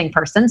or something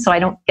person, so I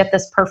don't get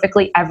this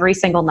perfectly every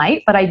single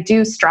night, but I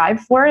do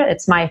strive for it.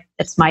 It's my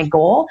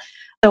goal.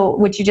 So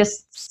would you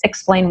just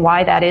explain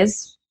why that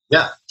is?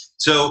 Yeah.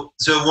 So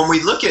when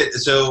we look at,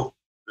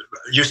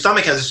 your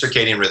stomach has a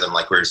circadian rhythm,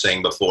 like we were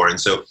saying before.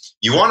 And so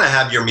you want to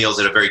have your meals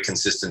at a very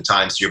consistent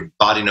time so your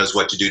body knows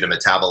what to do to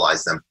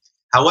metabolize them.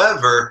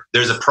 However,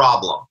 there's a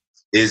problem.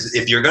 Is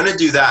if you're going to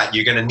do that,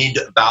 you're going to need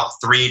about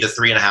 3 to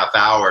 3.5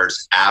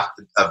 hours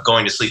of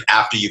going to sleep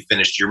after you've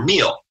finished your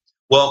meal.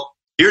 Well,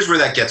 here's where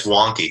that gets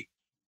wonky.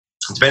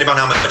 Depending on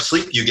how much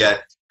sleep you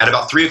get, at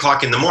about 3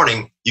 o'clock in the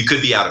morning, you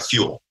could be out of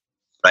fuel,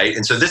 right?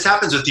 And so this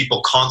happens with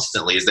people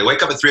constantly, is they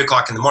wake up at 3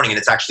 o'clock in the morning and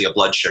it's actually a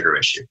blood sugar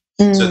issue.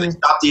 So they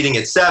stopped eating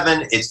at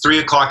 7, it's 3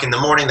 o'clock in the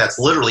morning, that's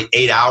literally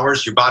 8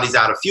 hours, your body's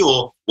out of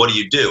fuel, what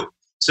do?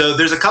 So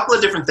there's a couple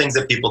of different things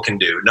that people can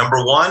do.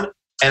 Number one,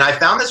 and I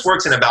found this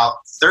works in about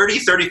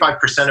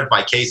 35% of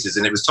my cases,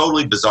 and it was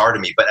totally bizarre to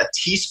me, but a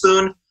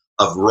teaspoon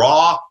of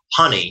raw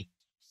honey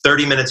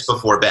 30 minutes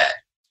before bed.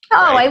 Oh,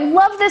 right? I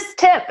love this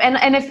tip.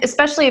 And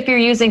especially if you're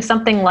using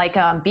something like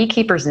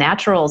Beekeeper's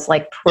Naturals,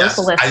 like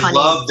propolis honey. I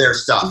love their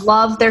stuff.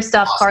 Love their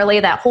stuff, awesome. Carly,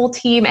 that whole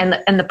team.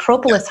 And the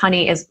propolis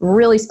honey is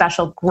really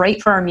special,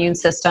 great for our immune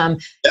system,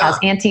 has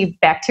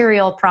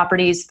antibacterial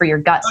properties for your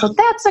gut. So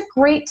that's a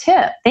great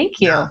tip.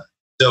 Thank you. Yeah.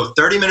 So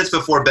 30 minutes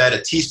before bed,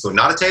 a teaspoon,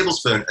 not a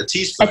tablespoon, a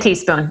teaspoon. A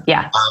teaspoon,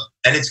 yeah.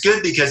 And it's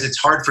good because it's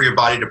hard for your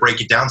body to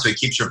break it down, so it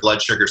keeps your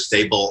blood sugar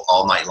stable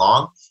all night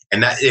long.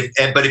 But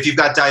if you've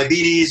got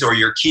diabetes or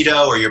you're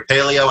keto or you're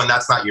paleo and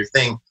that's not your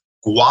thing,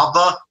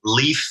 guava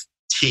leaf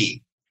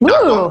tea.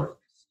 Not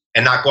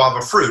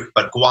guava fruit,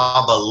 but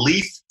guava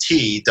leaf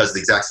tea does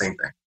the exact same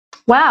thing.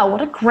 Wow,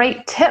 what a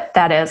great tip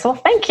that is. Well,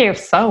 thank you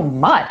so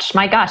much.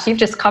 My gosh, you've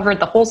just covered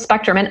the whole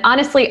spectrum. And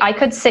honestly, I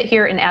could sit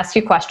here and ask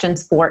you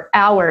questions for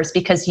hours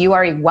because you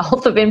are a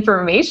wealth of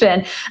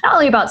information, not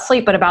only about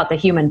sleep, but about the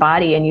human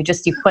body. And you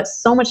put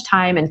so much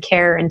time and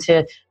care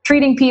into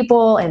treating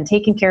people and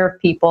taking care of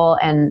people.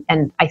 And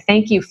I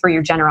thank you for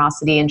your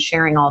generosity and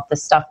sharing all of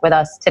this stuff with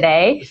us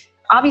today.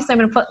 Obviously, I'm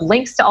going to put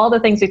links to all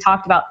the things we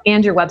talked about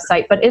and your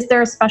website, but is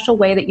there a special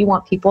way that you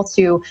want people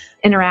to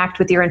interact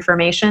with your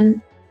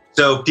information?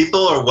 So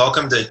people are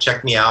welcome to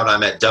check me out.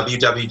 I'm at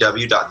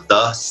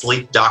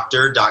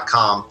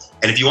www.thesleepdoctor.com.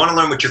 And if you want to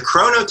learn what your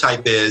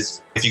chronotype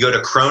is, if you go to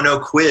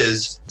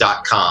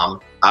chronoquiz.com,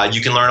 you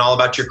can learn all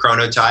about your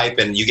chronotype,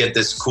 and you get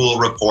this cool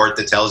report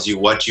that tells you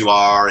what you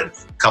are and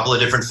a couple of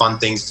different fun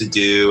things to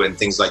do and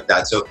things like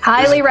that. So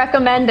highly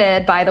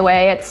recommended, by the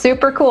way. It's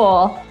super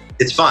cool.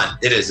 It's fun.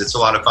 It is. It's a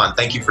lot of fun.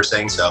 Thank you for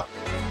saying so.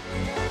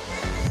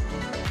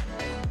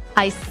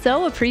 I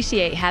so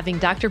appreciate having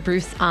Dr.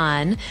 Breus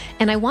on,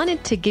 and I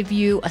wanted to give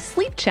you a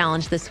sleep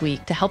challenge this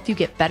week to help you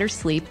get better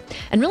sleep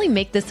and really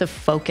make this a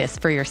focus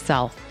for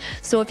yourself.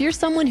 So if you're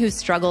someone who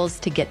struggles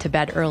to get to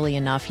bed early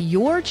enough,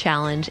 your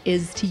challenge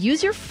is to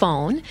use your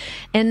phone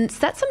and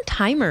set some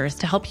timers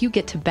to help you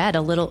get to bed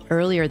a little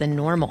earlier than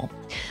normal.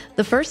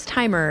 The first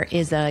timer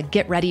is a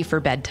get ready for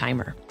bed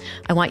timer.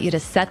 I want you to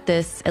set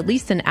this at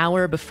least an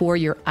hour before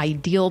your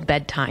ideal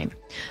bedtime.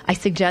 I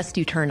suggest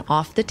you turn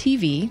off the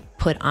TV,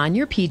 put on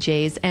your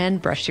PJs,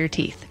 and brush your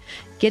teeth.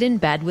 Get in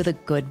bed with a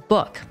good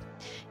book.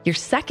 Your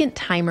second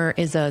timer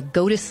is a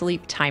go to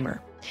sleep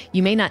timer.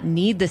 You may not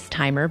need this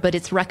timer, but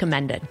it's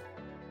recommended.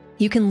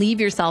 You can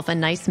leave yourself a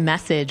nice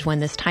message when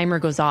this timer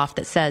goes off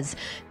that says,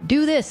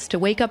 "Do this to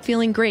wake up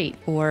feeling great,"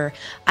 or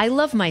 "I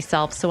love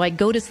myself, so I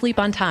go to sleep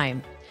on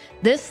time."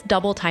 This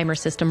double timer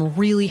system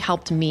really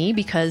helped me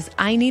because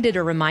I needed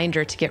a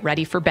reminder to get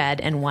ready for bed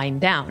and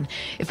wind down.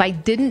 If I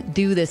didn't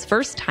do this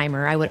first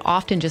timer, I would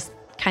often just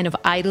kind of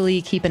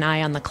idly keep an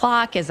eye on the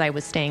clock as I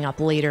was staying up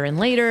later and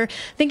later,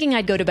 thinking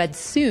I'd go to bed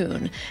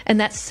soon. And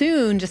that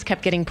soon just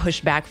kept getting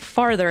pushed back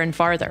farther and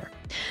farther.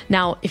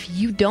 Now, if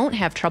you don't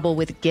have trouble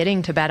with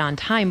getting to bed on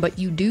time, but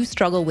you do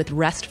struggle with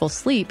restful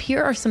sleep,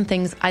 here are some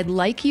things I'd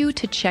like you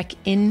to check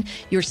in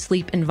your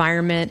sleep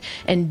environment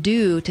and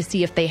do to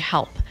see if they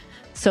help.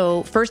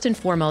 So first and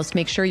foremost,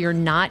 make sure you're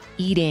not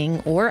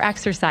eating or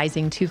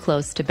exercising too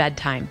close to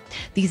bedtime.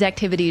 These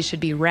activities should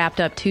be wrapped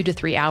up 2 to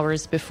 3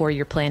 hours before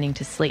you're planning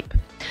to sleep.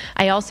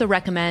 I also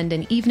recommend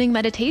an evening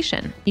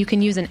meditation. You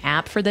can use an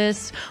app for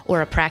this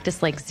or a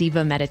practice like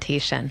Ziva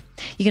meditation.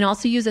 You can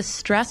also use a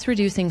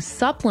stress-reducing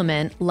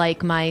supplement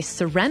like my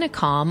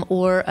Serenacalm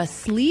or a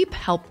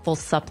sleep-helpful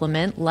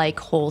supplement like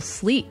Whole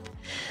Sleep.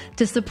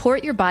 To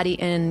support your body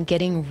in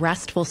getting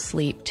restful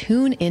sleep,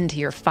 tune into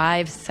your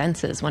 5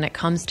 senses when it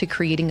comes to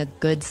creating a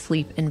good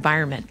sleep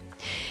environment.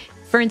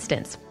 For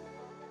instance,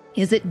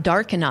 is it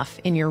dark enough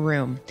in your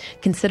room?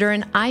 Consider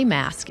an eye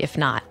mask if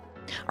not.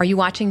 Are you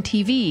watching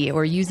TV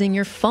or using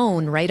your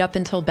phone right up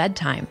until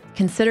bedtime?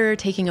 Consider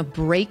taking a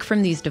break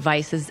from these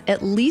devices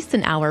at least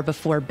an hour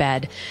before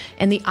bed.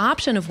 And the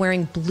option of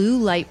wearing blue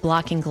light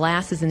blocking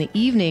glasses in the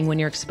evening when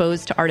you're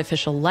exposed to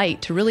artificial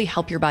light to really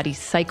help your body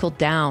cycle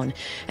down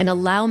and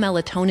allow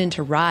melatonin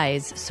to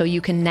rise so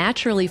you can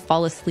naturally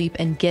fall asleep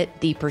and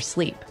get deeper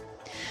sleep.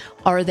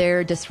 Are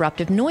there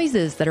disruptive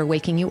noises that are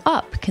waking you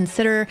up?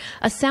 Consider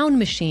a sound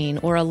machine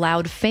or a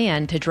loud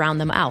fan to drown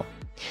them out.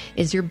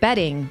 Is your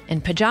bedding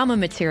and pajama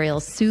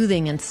material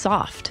soothing and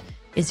soft?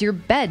 Is your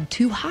bed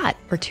too hot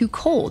or too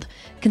cold?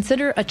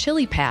 Consider a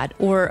chili pad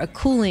or a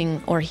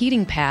cooling or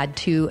heating pad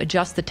to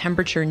adjust the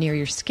temperature near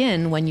your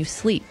skin when you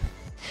sleep.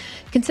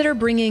 Consider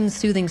bringing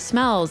soothing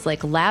smells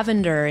like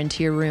lavender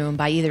into your room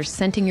by either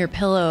scenting your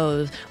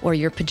pillows or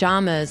your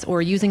pajamas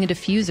or using a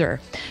diffuser.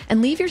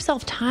 And leave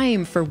yourself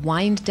time for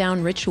wind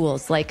down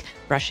rituals like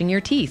brushing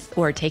your teeth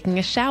or taking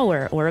a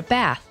shower or a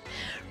bath.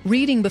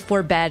 Reading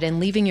before bed and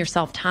leaving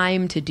yourself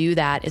time to do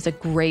that is a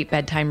great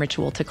bedtime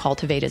ritual to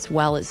cultivate, as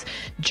well as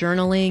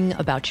journaling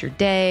about your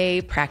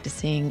day,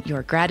 practicing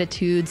your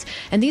gratitudes.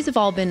 And these have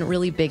all been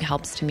really big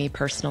helps to me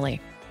personally.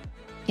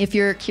 If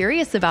you're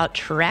curious about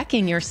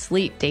tracking your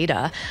sleep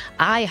data,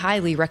 I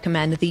highly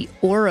recommend the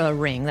Oura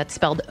Ring, that's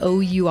spelled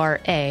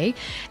O-U-R-A,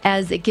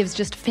 as it gives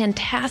just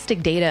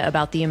fantastic data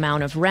about the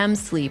amount of REM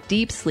sleep,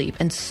 deep sleep,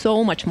 and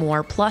so much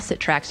more. Plus, it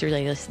tracks your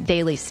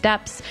daily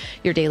steps,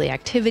 your daily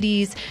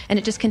activities, and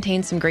it just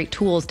contains some great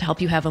tools to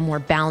help you have a more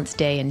balanced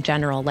day in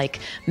general, like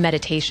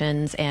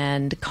meditations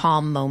and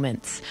calm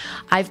moments.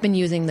 I've been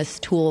using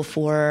this tool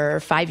for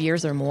 5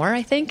 years or more,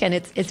 I think, and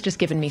it's just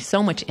given me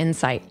so much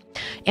insight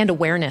and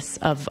awareness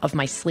of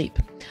my sleep.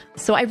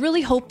 So I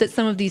really hope that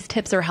some of these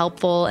tips are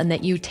helpful and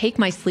that you take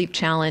my sleep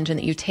challenge and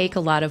that you take a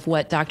lot of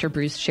what Dr.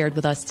 Breus shared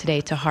with us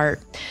today to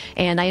heart.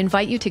 And I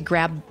invite you to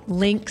grab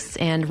links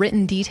and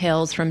written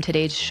details from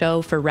today's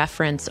show for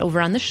reference over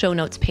on the show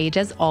notes page,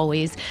 as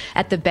always,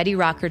 at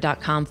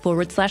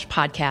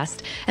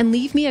thebettyrocker.com/podcast, and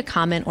leave me a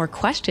comment or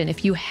question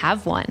if you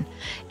have one.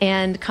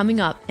 And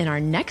coming up in our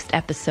next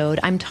episode,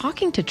 I'm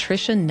talking to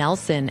Tricia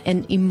Nelson,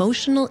 an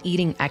emotional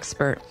eating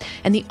expert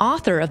and the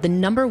author of the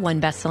 #1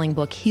 best-selling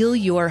book, Heal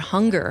Your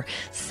Hunger: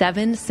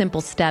 7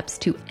 Simple Steps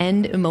to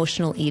End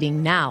Emotional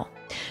Eating Now.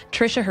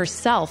 Tricia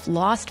herself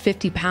lost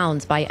 50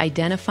 pounds by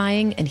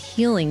identifying and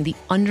healing the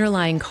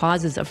underlying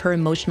causes of her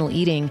emotional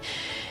eating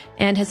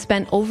and has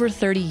spent over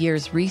 30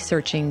 years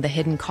researching the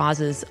hidden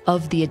causes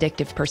of the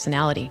addictive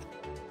personality.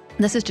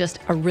 This is just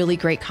a really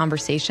great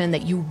conversation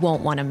that you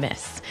won't want to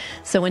miss.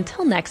 So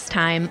until next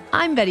time,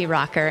 I'm Betty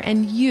Rocker,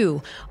 and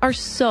you are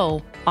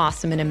so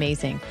awesome and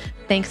amazing.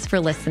 Thanks for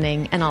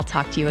listening, and I'll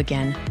talk to you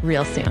again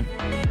real soon.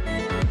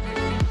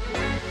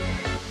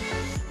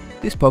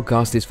 This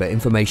podcast is for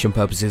information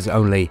purposes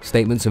only.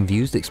 Statements and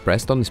views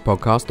expressed on this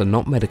podcast are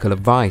not medical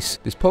advice.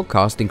 This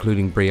podcast,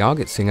 including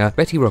Breus Singer,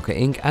 Betty Rocker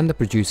Inc., and the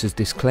producers,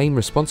 disclaim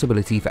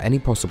responsibility for any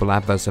possible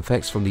adverse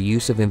effects from the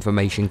use of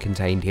information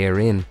contained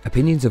herein.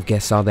 Opinions of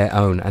guests are their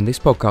own, and this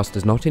podcast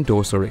does not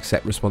endorse or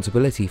accept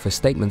responsibility for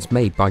statements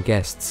made by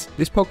guests.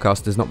 This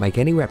podcast does not make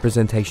any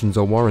representations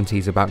or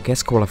warranties about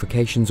guest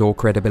qualifications or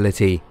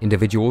credibility.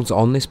 Individuals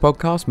on this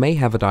podcast may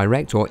have a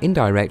direct or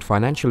indirect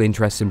financial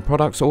interest in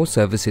products or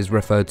services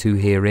referred to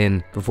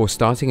herein. Before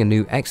starting a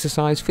new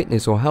exercise,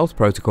 fitness, or health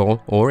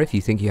protocol, or if you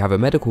think you have a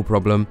medical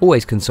problem,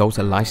 always consult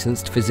a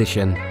licensed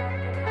physician.